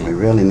zoom in. We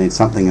really need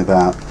something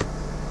about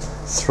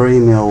 3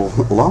 mil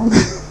long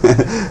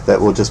that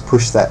will just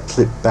push that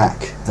clip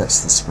back. That's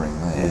the spring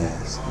there.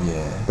 Yes.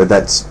 Yeah. But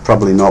that's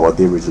probably not what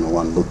the original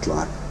one looked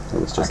like. It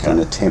was just an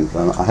attempt.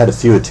 I had a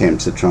few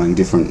attempts at trying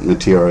different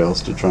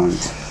materials to try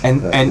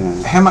and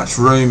how much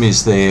room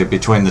is there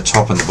between the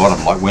top and the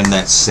bottom? Like when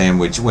that's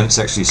sandwiched, when it's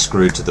actually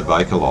screwed to the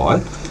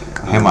Bakelite,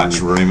 how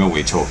much room are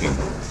we talking?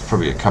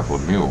 Probably a couple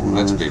of mil.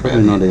 That's be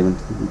probably not even.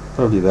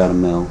 Probably about a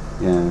mil.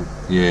 Yeah.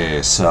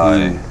 Yeah.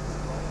 So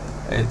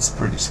it's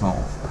pretty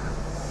small.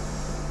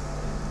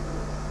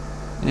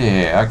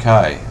 Yeah.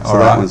 Okay. So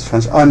that one's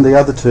fantastic. And the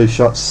other two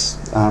shots,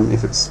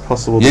 if it's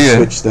possible to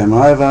switch them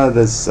over,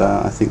 there's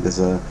I think there's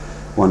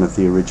one of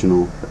the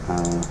original.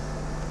 You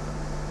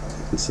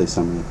can see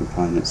some of the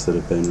components that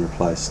have been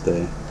replaced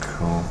there.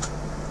 Cool.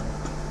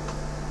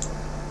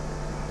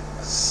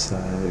 So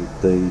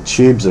the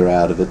tubes are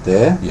out of it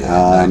there,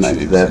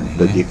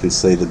 but you can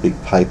see the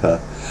big paper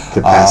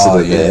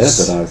capacitor there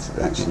that I've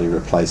actually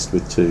replaced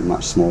with two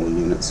much smaller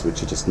units,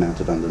 which are just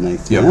mounted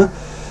underneath now.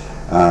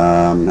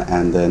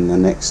 And then the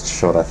next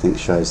shot I think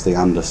shows the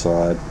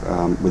underside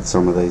with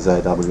some of these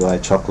AWA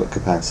chocolate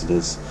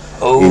capacitors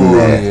in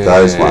there.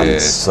 Those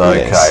ones.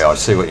 Okay, I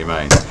see what you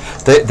mean.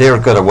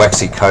 They've got a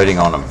waxy coating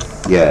on them.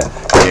 Yeah.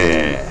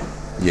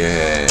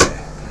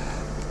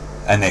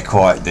 And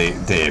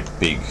they're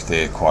big.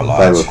 They're quite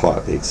large. They were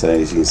quite big. So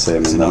as you can see,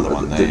 there's another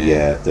one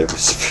there. There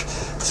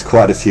was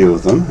quite a few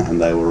of them, and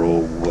they were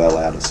all well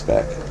out of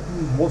spec.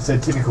 What's their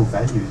typical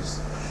values?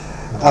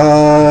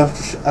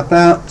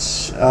 About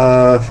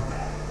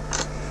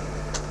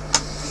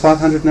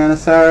 500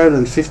 nanofarad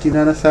and 50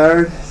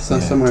 nanofarad, so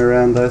somewhere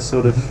around those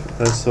sort of.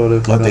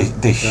 Like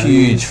they're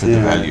huge for the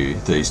value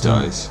these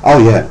days. Oh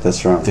yeah,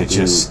 that's right. They're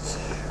just.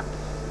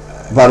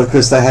 But of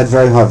course, they had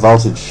very high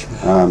voltage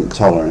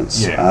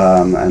tolerance,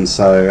 and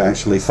so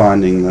actually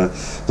finding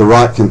the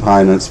right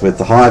components with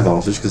the high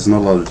voltage, because there's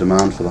not a lot of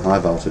demand for the high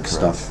voltage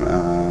stuff,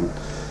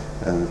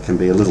 can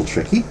be a little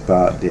tricky.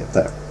 But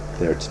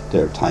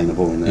they're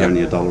attainable, and they're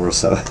only $1 or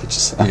so each.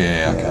 So,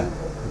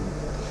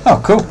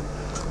 Oh, cool.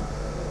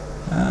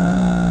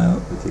 I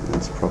think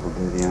that's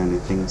probably the only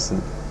things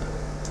that.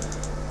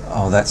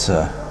 That's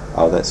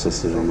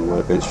just it on the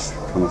workbench.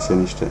 Kind of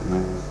finished it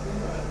now.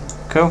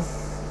 Cool.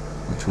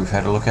 Which we've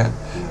had a look at.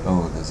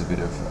 Oh, there's a bit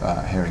of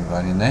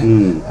herringbone in there.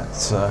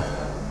 That's all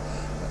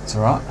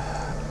right.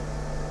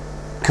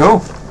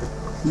 Cool.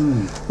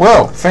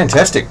 Well,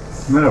 fantastic.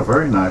 No,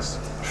 very nice.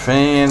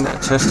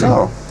 Fantastic.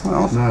 Oh,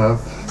 well. No.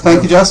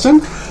 Thank you,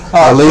 Justin.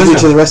 I'll leave you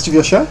to the rest of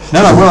your show.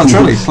 No, well and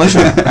truly,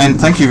 pleasure, and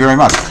thank you very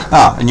much.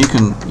 And you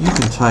can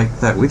take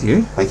that with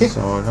you. Thank you.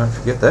 So I don't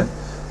forget that.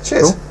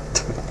 Cheers.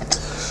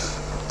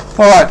 Cool.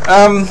 All right,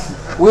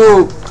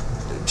 we'll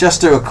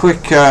just do a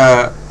quick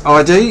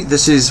ID.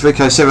 This is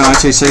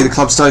VK7OTC, the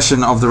club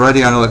station of the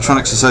Radio and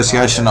Electronics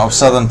Association of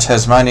Southern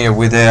Tasmania,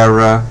 with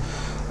our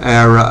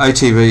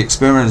ATV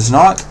experiment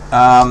tonight,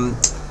 and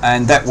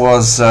that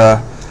was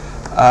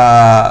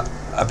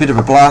a bit of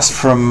a blast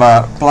from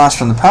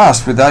the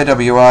past with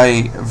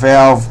AWA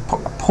valve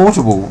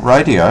portable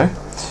radio,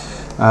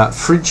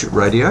 fridge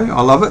radio.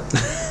 I love it.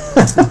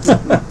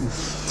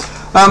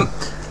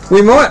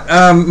 We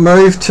might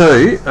move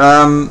to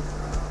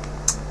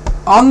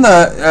on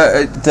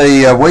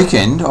the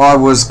weekend. I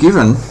was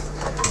given,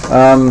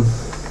 and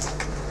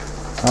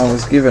I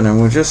was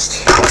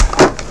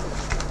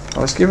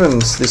given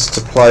this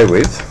to play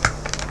with.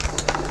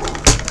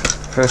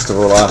 First of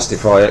all, asked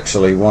if I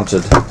actually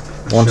wanted it.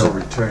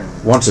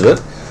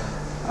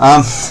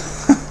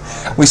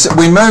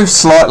 We moved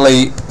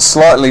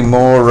slightly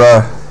more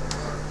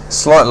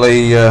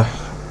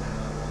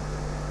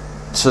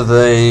to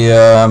the.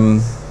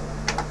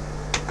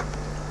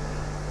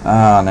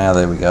 Now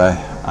there we go.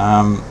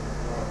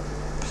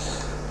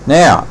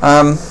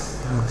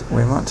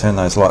 We might turn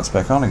those lights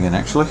back on again.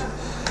 Actually,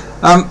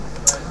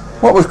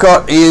 what we've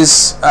got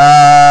is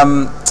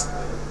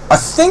I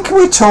think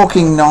we're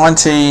talking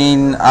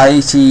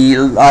 1980,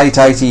 late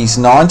 80s,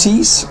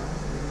 90s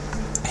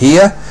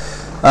here.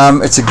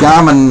 It's a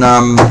Garmin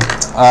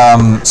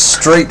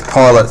Street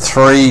Pilot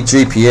 3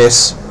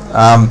 GPS,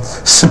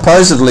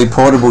 supposedly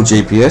portable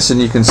GPS, and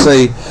you can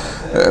see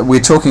we're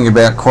talking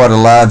about quite a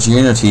large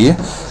unit here.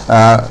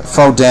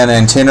 Fold down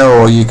antenna,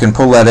 or you can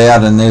pull that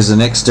out and there's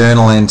an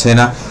external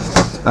antenna.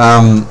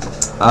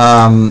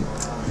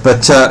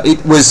 But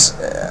it was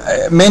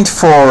meant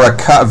for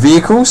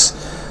vehicles.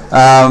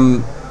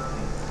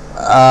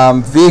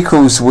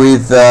 Vehicles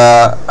with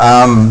there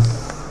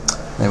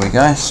we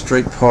go,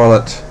 Street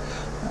Pilot.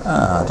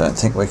 I don't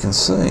think we can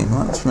see.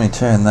 Let me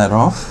turn that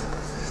off.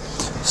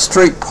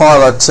 Street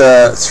Pilot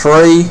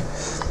 3.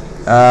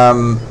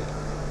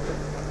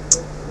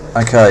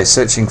 Okay,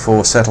 searching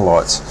for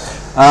satellites.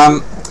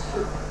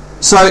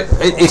 So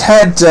it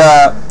had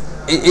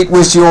it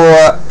was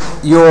your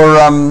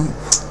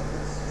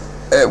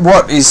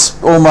what is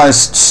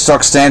almost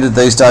stock standard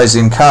these days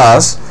in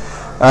cars.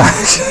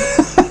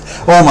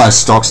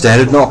 Almost stock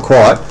standard, not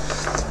quite.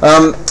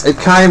 It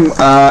came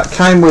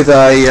with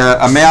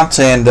a mount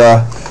and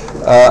a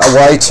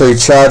way to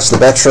charge the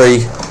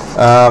battery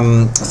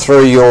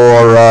through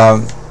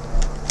your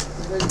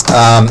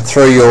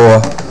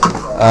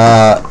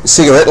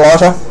cigarette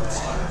lighter.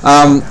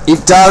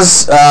 It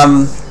does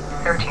 13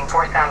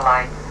 for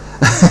satellite.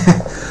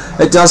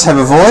 it does have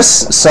a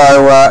voice,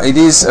 so it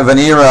is of an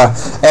era,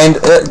 and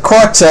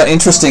quite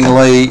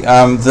interestingly,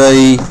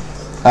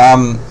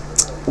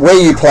 where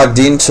you plugged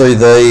into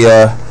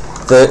the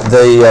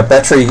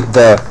battery,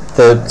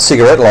 the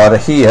cigarette lighter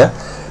here,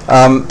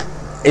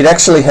 it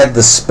actually had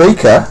the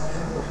speaker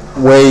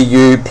where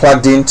you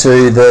plugged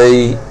into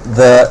the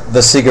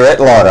cigarette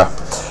lighter.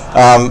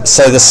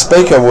 So the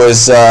speaker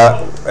was,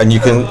 and you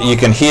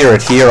can hear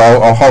it here.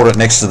 I'll hold it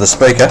next to the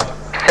speaker.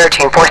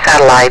 Searching for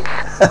satellites.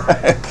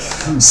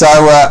 So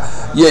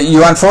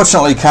you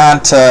unfortunately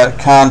can't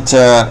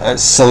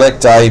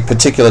select a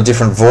particular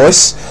different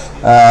voice.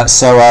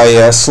 So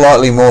a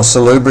slightly more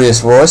salubrious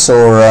voice,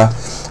 or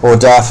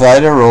Darth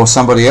Vader, or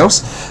somebody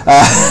else.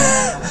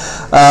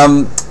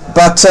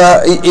 But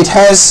it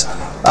has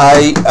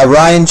a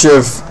range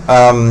of.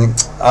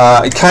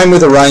 It came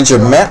with a range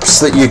of maps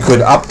that you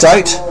could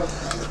update.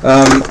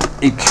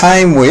 It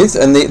came with,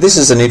 and this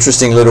is an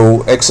interesting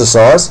little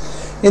exercise.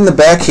 In the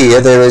back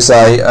here, there is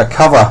a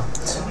cover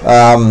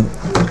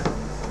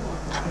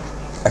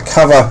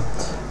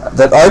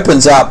that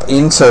opens up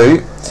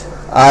into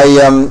a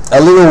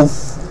little,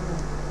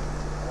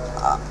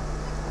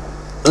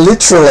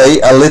 literally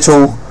a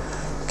little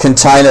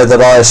container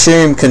that I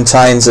assume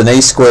contains an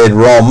E2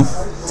 ROM,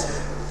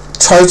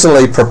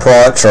 totally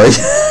proprietary.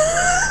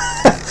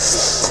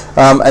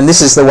 And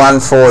this is the one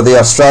for the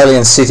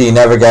Australian City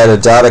Navigator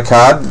data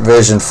card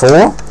version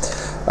 4.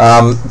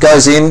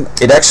 Goes in,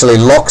 it actually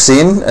locks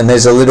in, and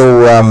there's a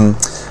little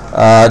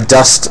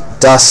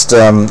dust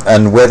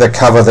and weather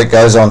cover that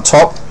goes on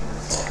top.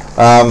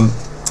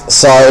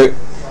 So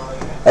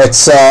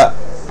it's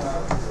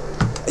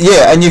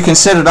yeah, and you can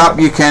set it up.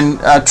 You can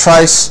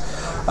trace.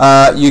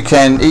 You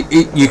can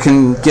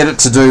get it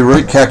to do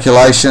route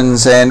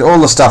calculations and all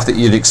the stuff that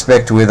you'd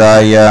expect with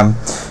a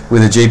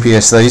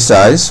GPS these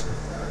days.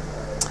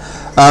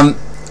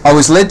 I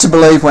was led to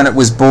believe when it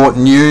was bought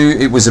new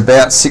it was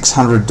about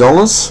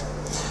 $600.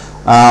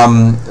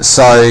 So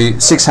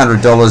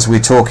 $600, we're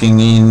talking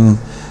in,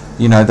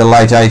 you know, the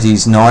late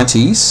 80s,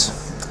 90s.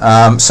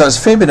 So it's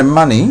a fair bit of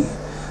money,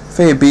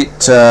 fair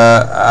bit,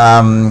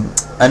 and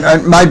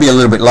maybe a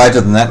little bit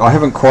later than that. I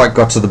haven't quite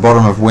got to the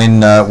bottom of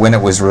when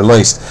it was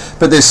released,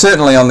 but there's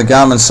certainly on the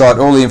Garmin site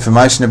all the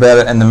information about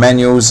it and the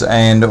manuals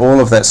and all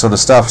of that sort of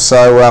stuff.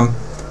 So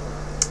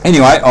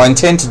anyway, I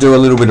intend to do a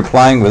little bit of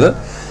playing with it.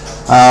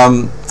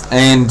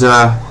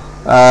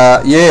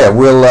 Yeah,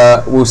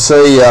 we'll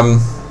see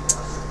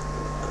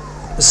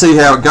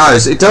how it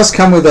goes. It does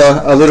come with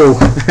a little,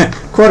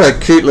 quite a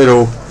cute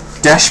little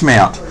dash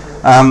mount,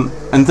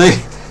 and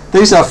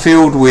these are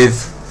filled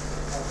with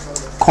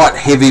quite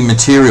heavy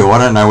material. I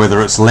don't know whether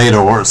it's lead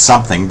or it's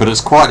something, but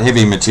it's quite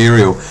heavy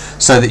material,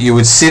 so that you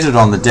would sit it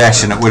on the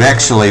dash and it would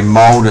actually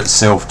mould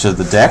itself to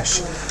the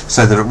dash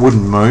so that it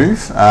wouldn't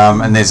move.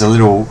 And there's a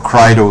little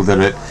cradle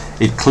that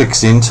it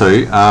clicks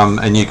into,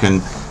 and you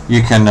can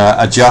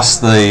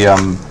adjust the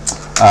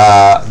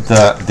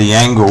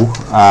angle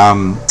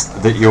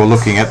that you're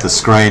looking at the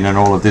screen and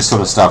all of this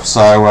sort of stuff.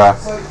 So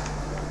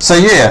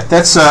yeah,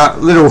 that's a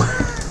little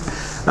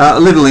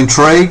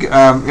intrigue.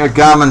 A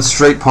Garmin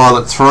Street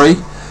Pilot 3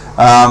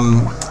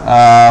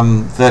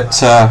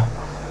 that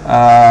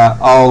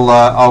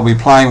I'll be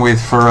playing with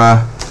for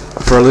a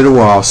little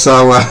while.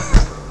 So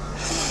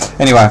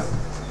anyway,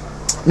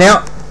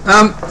 now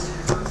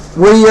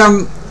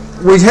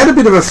we've had a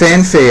bit of a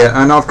fanfare,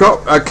 and I've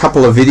got a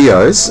couple of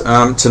videos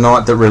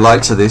tonight that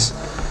relate to this.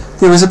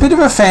 There was a bit of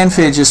a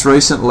fanfare just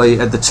recently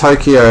at the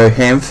Tokyo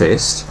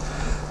Hamfest,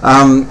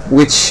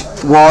 which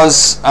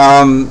was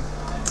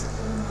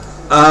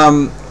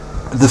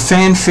the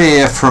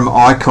fanfare from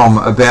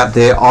ICOM about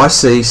their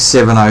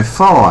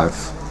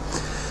IC-705.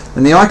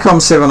 And the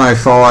ICOM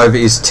 705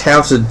 is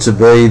touted to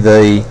be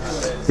the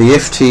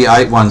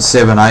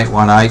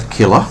FT817-818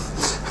 killer.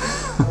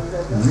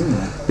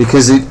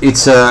 Because it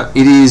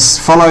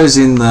follows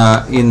in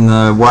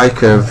the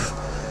wake of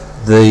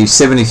the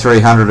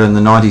 7300 and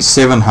the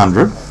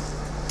 9700.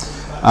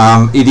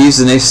 It is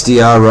an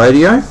SDR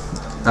radio,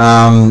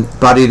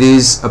 but it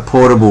is a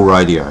portable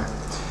radio.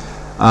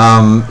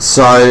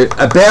 So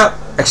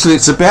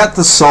it's about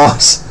the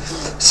size.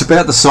 It's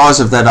about the size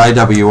of that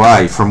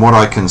AWA, from what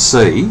I can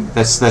see.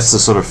 That's the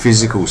sort of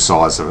physical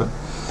size of it.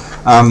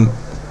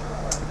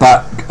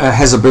 But it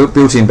has a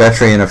built-in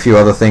battery and a few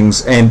other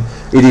things, and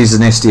it is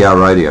an SDR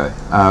radio.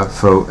 I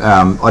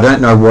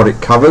don't know what it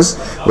covers,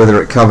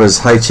 whether it covers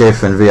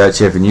HF and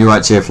VHF and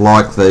UHF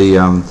like the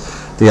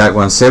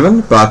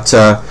 817, but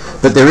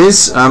there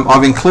is.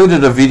 I've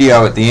included a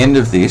video at the end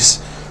of this.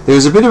 There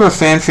was a bit of a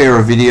fanfare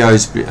of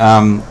videos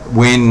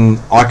when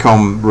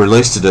ICOM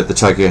released it at the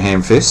Tokyo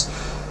Hamfest,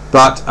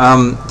 but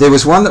there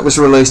was one that was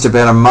released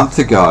about a month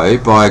ago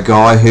by a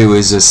guy who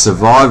is a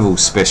survival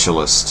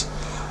specialist.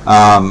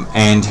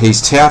 And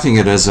he's touting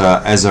it as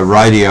a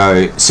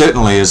radio,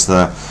 certainly as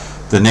the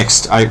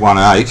next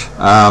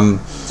 818,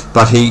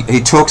 but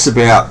he talks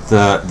about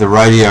the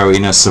radio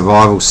in a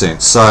survival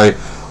sense. So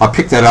I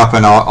picked that up,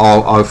 and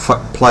I'll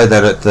play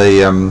that at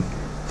the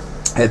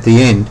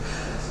end.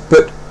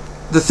 But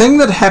the thing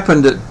that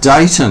happened at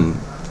Dayton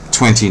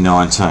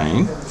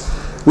 2019,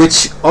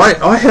 which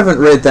I haven't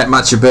read that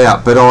much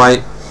about, but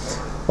I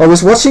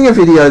was watching a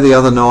video the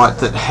other night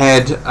that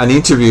had an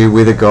interview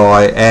with a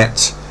guy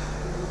at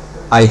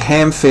a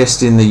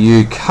hamfest in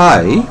the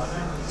UK,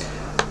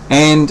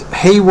 and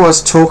he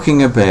was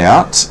talking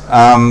about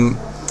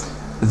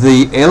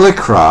the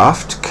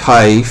Elecraft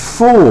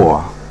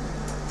K4,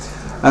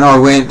 and I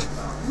went,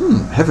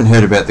 haven't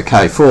heard about the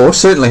K4,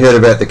 certainly heard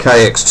about the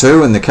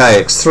KX2 and the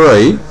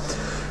KX3,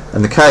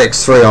 and the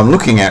KX3 I'm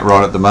looking at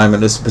right at the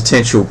moment as a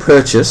potential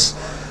purchase.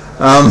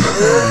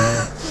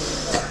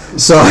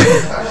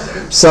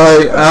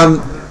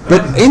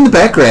 But in the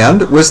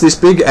background was this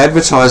big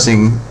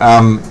advertising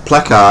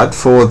placard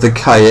for the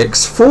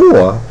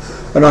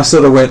KX4, and I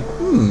sort of went,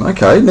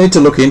 okay, need to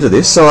look into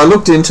this. So I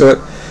looked into it,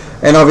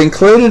 and I've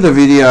included a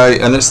video,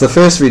 and it's the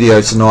first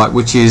video tonight,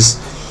 which is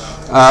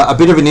a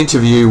bit of an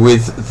interview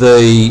with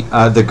the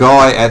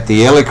guy at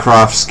the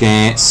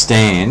Elecraft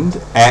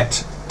stand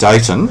at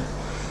Dayton,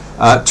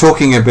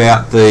 talking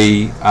about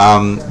the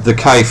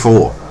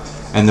K4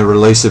 and the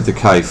release of the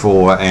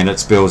K4 and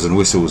its bells and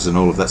whistles and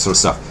all of that sort of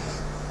stuff.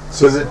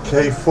 So is it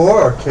K4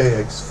 or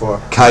KX4?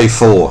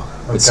 K4.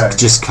 Okay. It's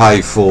just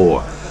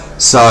K4.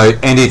 So,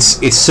 and it's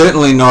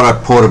certainly not a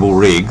portable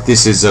rig.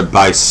 This is a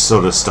base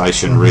sort of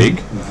station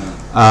rig.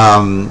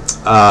 But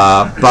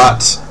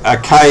a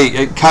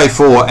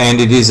K4, and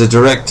it is a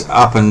direct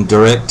up and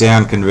direct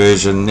down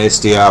conversion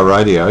SDR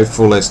radio,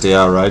 full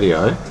SDR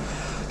radio.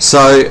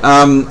 So,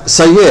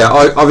 yeah,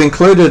 I've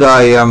included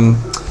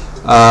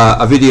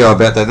a video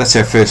about that. That's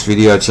our first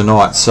video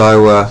tonight.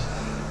 So,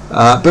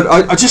 but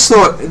I just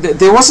thought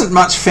there wasn't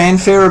much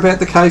fanfare about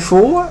the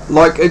K4.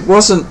 Like, it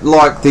wasn't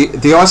like the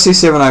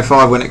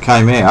IC-705 when it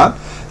came out.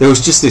 There was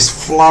just this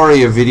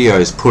flurry of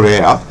videos put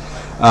out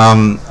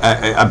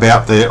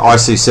about the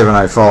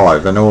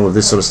IC-705 and all of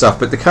this sort of stuff.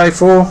 But the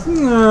K4,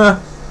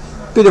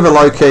 bit of a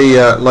low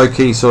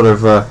key sort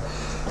of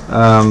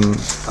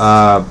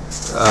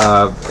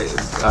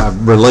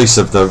release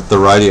of the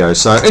radio.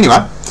 So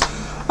anyway,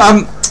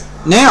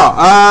 now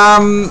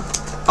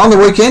on the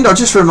weekend, I'll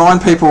just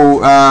remind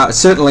people,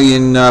 certainly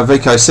in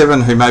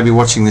VK7 who may be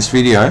watching this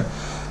video,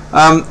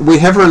 we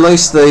have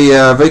released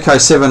the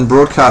VK7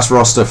 broadcast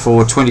roster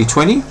for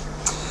 2020,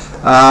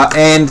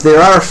 and there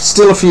are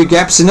still a few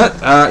gaps in it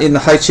in the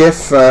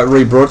HF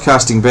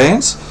rebroadcasting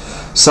bands.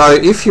 So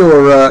if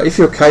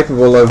you're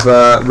capable of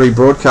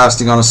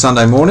rebroadcasting on a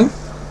Sunday morning,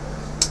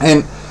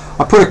 and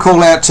I put a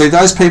call out to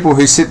those people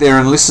who sit there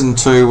and listen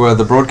to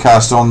the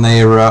broadcast on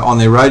their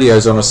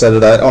radios on a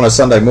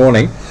Sunday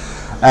morning.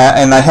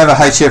 And they have a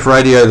HF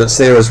radio that's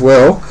there as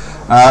well.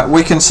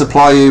 We can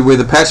supply you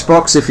with a patch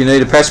box if you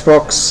need a patch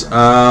box,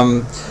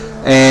 and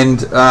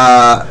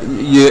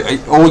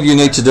all you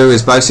need to do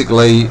is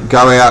basically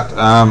go out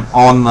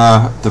on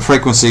the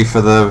frequency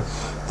for the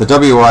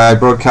WIA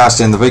broadcast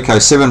and the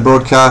VK7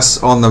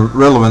 broadcasts on the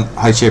relevant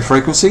HF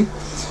frequency,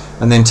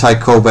 and then take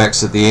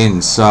callbacks at the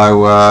end.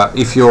 So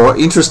if you're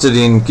interested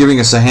in giving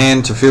us a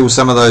hand to fill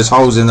some of those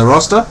holes in the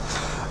roster,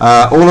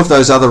 all of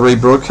those other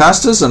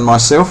rebroadcasters and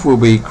myself will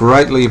be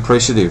greatly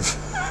appreciative.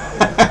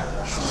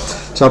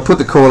 So I'll put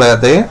the call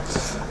out there.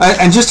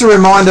 And just a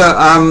reminder,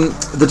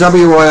 the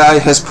WIA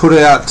has put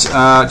out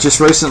just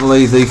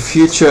recently the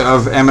future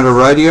of amateur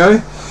radio.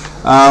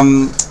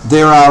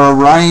 There are a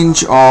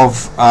range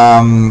of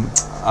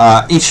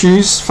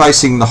issues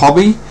facing the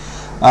hobby,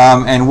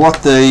 and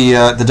what the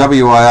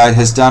WIA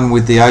has done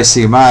with the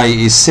ACMA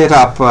is set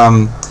up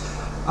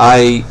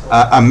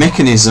a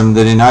mechanism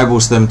that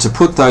enables them to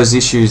put those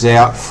issues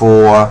out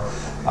for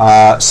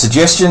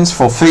suggestions,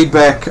 for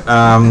feedback,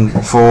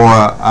 for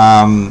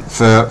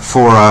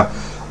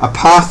a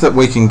path that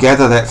we can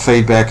gather that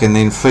feedback and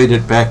then feed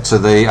it back to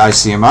the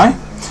ACMA.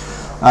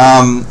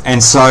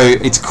 And so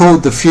it's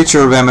called the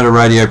Future of Amateur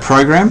Radio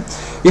program.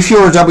 If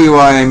you're a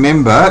WIA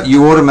member,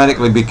 you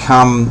automatically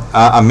become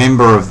a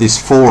member of this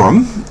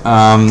forum,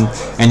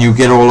 and you'll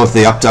get all of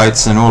the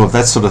updates and all of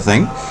that sort of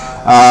thing.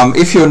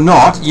 If you're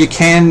not, you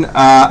can,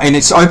 and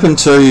it's open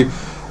to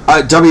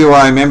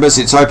WIA members,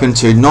 it's open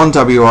to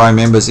non-WIA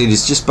members. It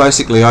is just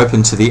basically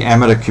open to the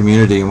amateur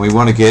community, and we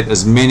want to get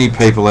as many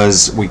people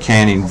as we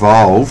can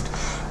involved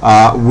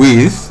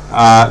with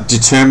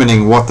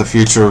determining what the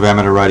future of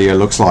amateur radio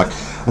looks like.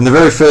 And the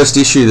very first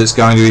issue that's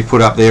going to be put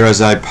up there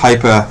as a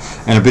paper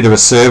and a bit of a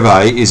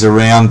survey is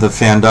around the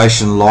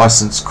Foundation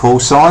license call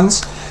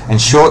signs and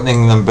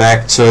shortening them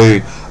back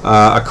to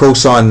a call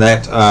sign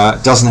that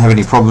doesn't have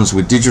any problems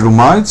with digital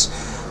modes.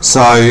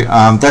 So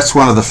that's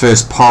one of the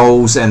first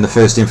polls and the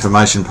first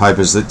information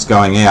papers that's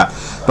going out.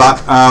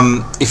 But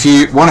if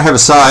you want to have a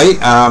say,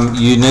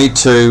 you need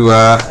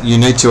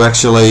to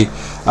actually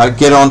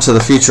get onto the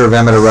Future of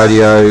Amateur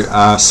Radio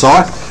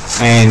site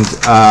and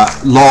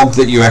log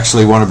that you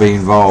actually want to be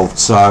involved.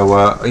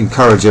 So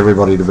encourage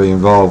everybody to be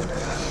involved.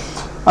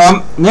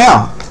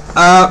 Now,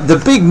 the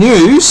big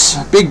news,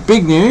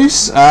 big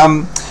news.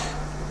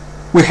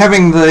 we're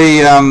having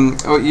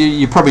the,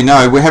 you probably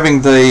know, we're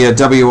having the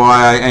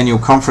WIA annual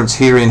conference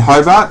here in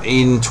Hobart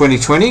in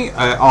 2020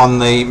 on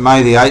the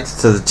May the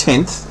 8th to the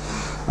 10th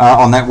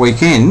on that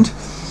weekend.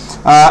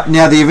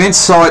 Now the event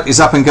site is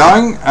up and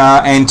going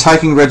and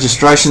taking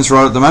registrations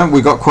right at the moment.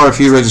 We've got quite a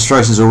few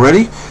registrations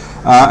already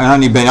and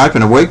only been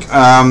open a week.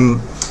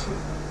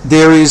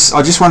 There is,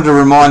 I just wanted to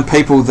remind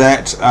people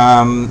that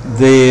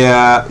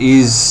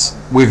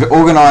we've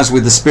organised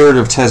with the Spirit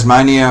of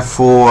Tasmania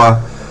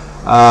for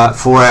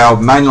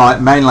our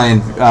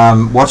mainland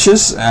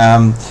watchers.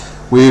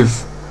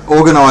 We've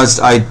organised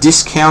a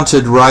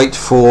discounted rate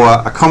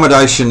for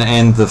accommodation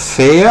and the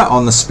fare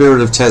on the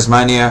Spirit of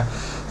Tasmania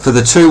for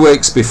the 2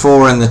 weeks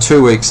before and the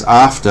 2 weeks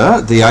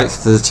after the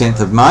 8th to the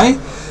 10th of May.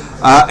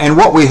 And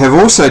what we have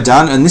also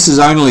done, and this has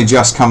only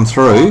just come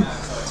through,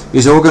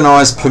 is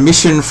organised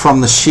permission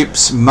from the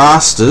ship's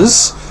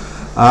masters,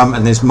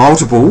 and there's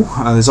multiple,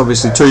 there's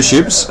obviously 2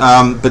 ships,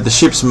 but the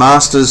ship's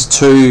masters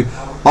to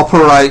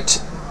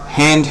operate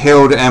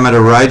handheld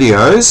amateur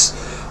radios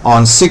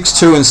on 6,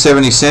 2 and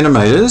 70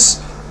 centimetres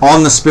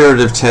on the Spirit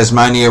of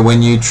Tasmania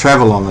when you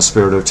travel on the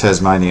Spirit of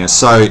Tasmania.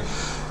 So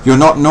you're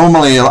not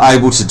normally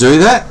able to do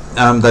that.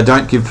 They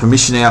don't give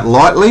permission out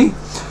lightly.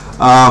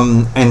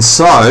 And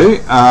so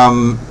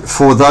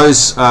for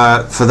those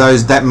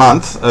that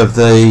month of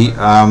the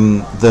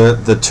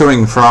toing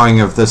and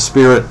froing of the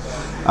Spirit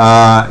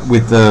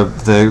with the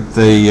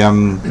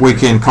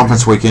weekend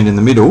conference weekend in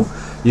the middle,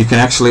 you can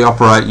actually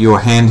operate your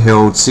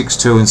handheld 6,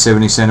 2 and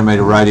 70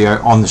 centimetre radio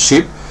on the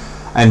ship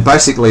and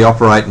basically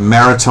operate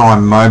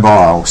maritime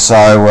mobile.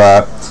 So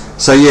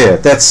yeah,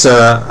 that's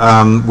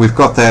we've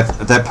got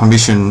that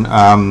permission.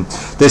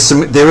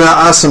 There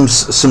are some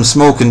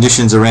small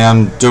conditions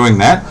around doing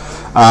that,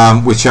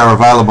 which are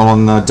available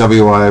on the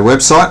WIA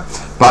website,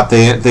 but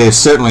they're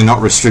certainly not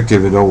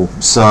restrictive at all.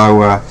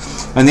 So,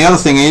 and the other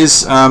thing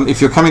is,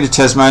 if you're coming to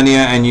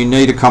Tasmania and you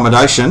need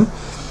accommodation,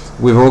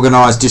 we've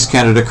organised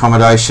discounted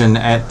accommodation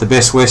at the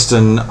Best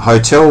Western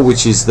Hotel,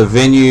 which is the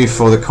venue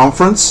for the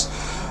conference.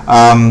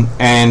 And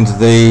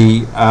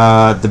the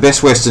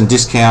Best Western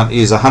discount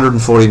is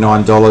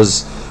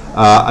 $149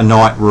 a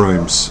night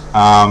rooms,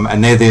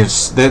 and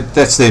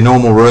that's their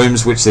normal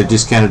rooms, which they're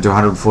discounted to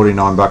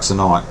 $149 a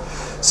night.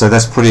 So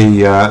that's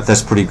pretty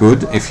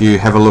good if you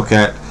have a look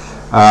at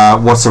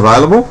what's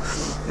available,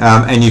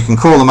 and you can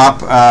call them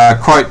up,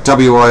 quote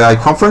WIA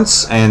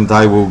Conference, and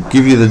they will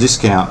give you the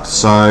discount.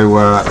 So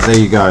there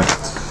you go.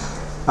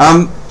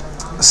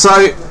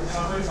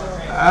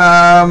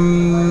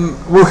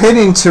 We'll head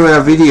into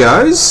our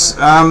videos.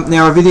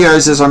 Now our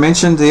videos, as I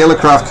mentioned, the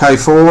Elecraft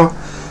K4,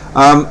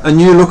 a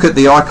new look at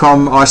the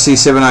ICOM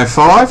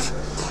IC-705.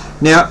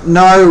 Now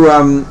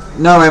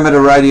no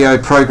amateur radio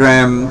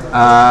program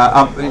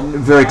up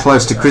very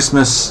close to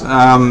Christmas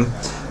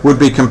would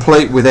be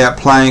complete without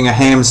playing a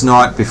Ham's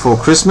Night before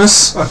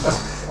Christmas.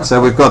 So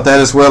we've got that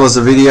as well as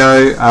a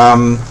video.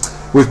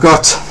 We've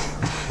got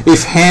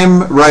if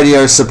ham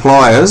radio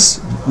suppliers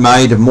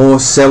made more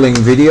selling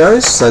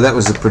videos, so that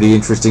was a pretty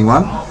interesting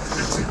one.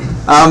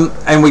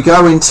 And we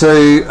go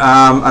into,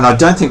 and I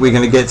don't think we're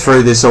going to get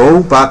through this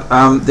all, but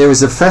there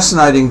was a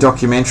fascinating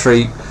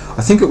documentary,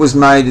 I think it was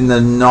made in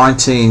the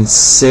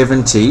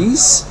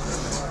 1970s,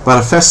 but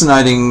a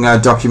fascinating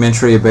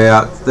documentary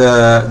about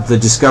the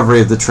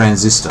discovery of the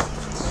transistor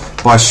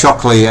by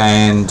Shockley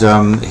and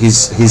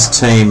his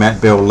team at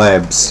Bell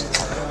Labs.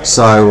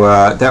 So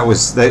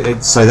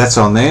so that's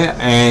on there,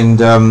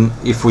 and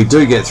if we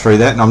do get through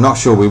that, and I'm not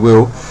sure we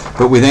will,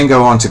 but we then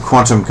go on to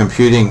quantum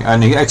computing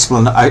and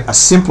a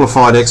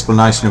simplified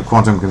explanation of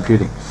quantum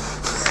computing.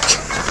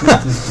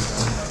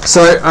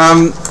 So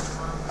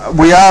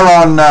we are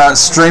on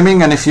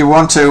streaming, and if you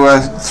want to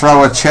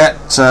throw a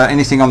chat,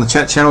 anything on the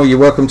chat channel, you're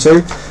welcome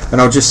to.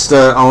 And I'll just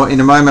in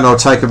a moment I'll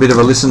take a bit of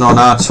a listen on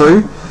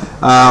R2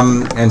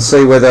 and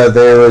see whether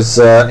there is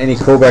any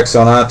callbacks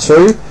on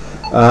R2.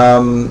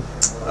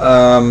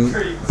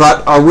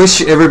 But I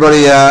wish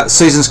everybody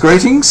season's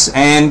greetings,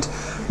 and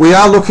we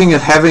are looking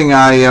at having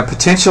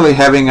potentially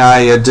having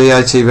a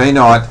DATV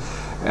night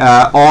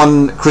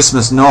on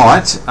Christmas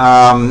night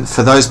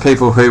for those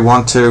people who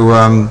want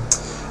to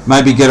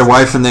maybe get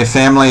away from their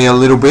family a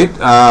little bit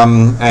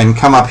and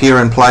come up here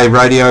and play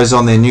radios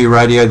on their new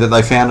radio that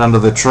they found under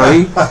the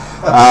tree.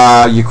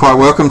 You're quite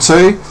welcome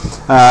to.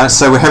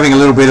 So we're having a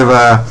little bit of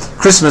a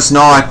Christmas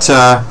night.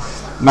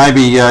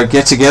 Maybe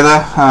get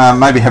together,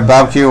 maybe have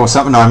barbecue or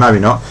something. No, maybe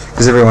not,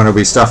 because everyone will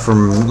be stuffed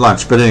from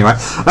lunch. But anyway,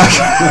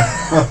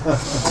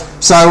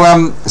 so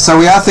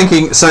we are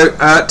thinking. So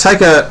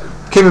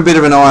keep a bit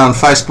of an eye on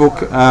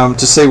Facebook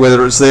to see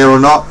whether it's there or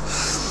not.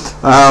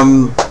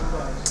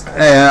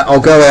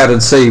 I'll go out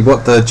and see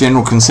what the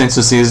general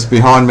consensus is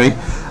behind me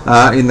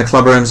in the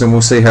club rooms, and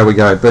we'll see how we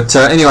go. But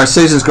anyway,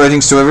 season's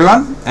greetings to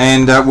everyone,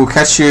 and we'll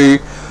catch you.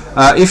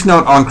 If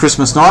not on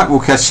Christmas night, we'll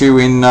catch you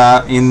in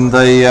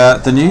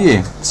the New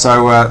Year.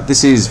 So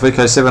this is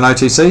VK7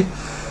 OTC,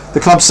 the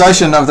club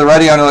station of the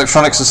Radio and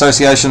Electronics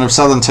Association of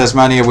Southern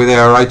Tasmania, with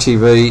our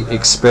ATV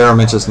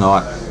Experimenters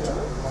Night.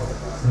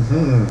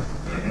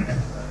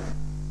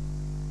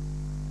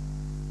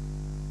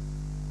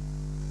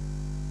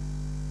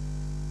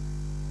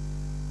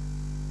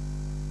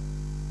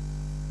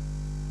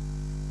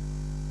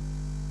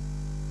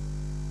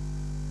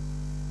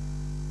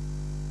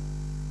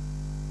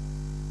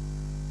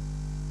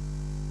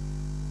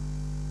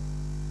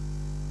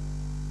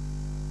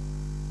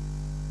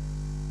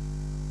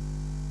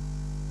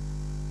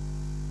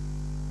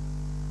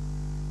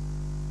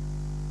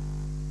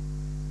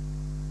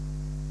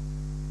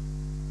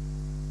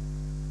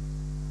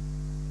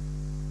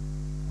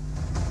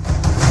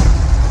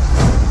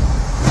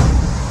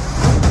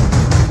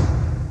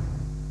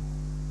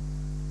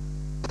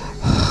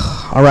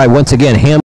 All right, once again, hand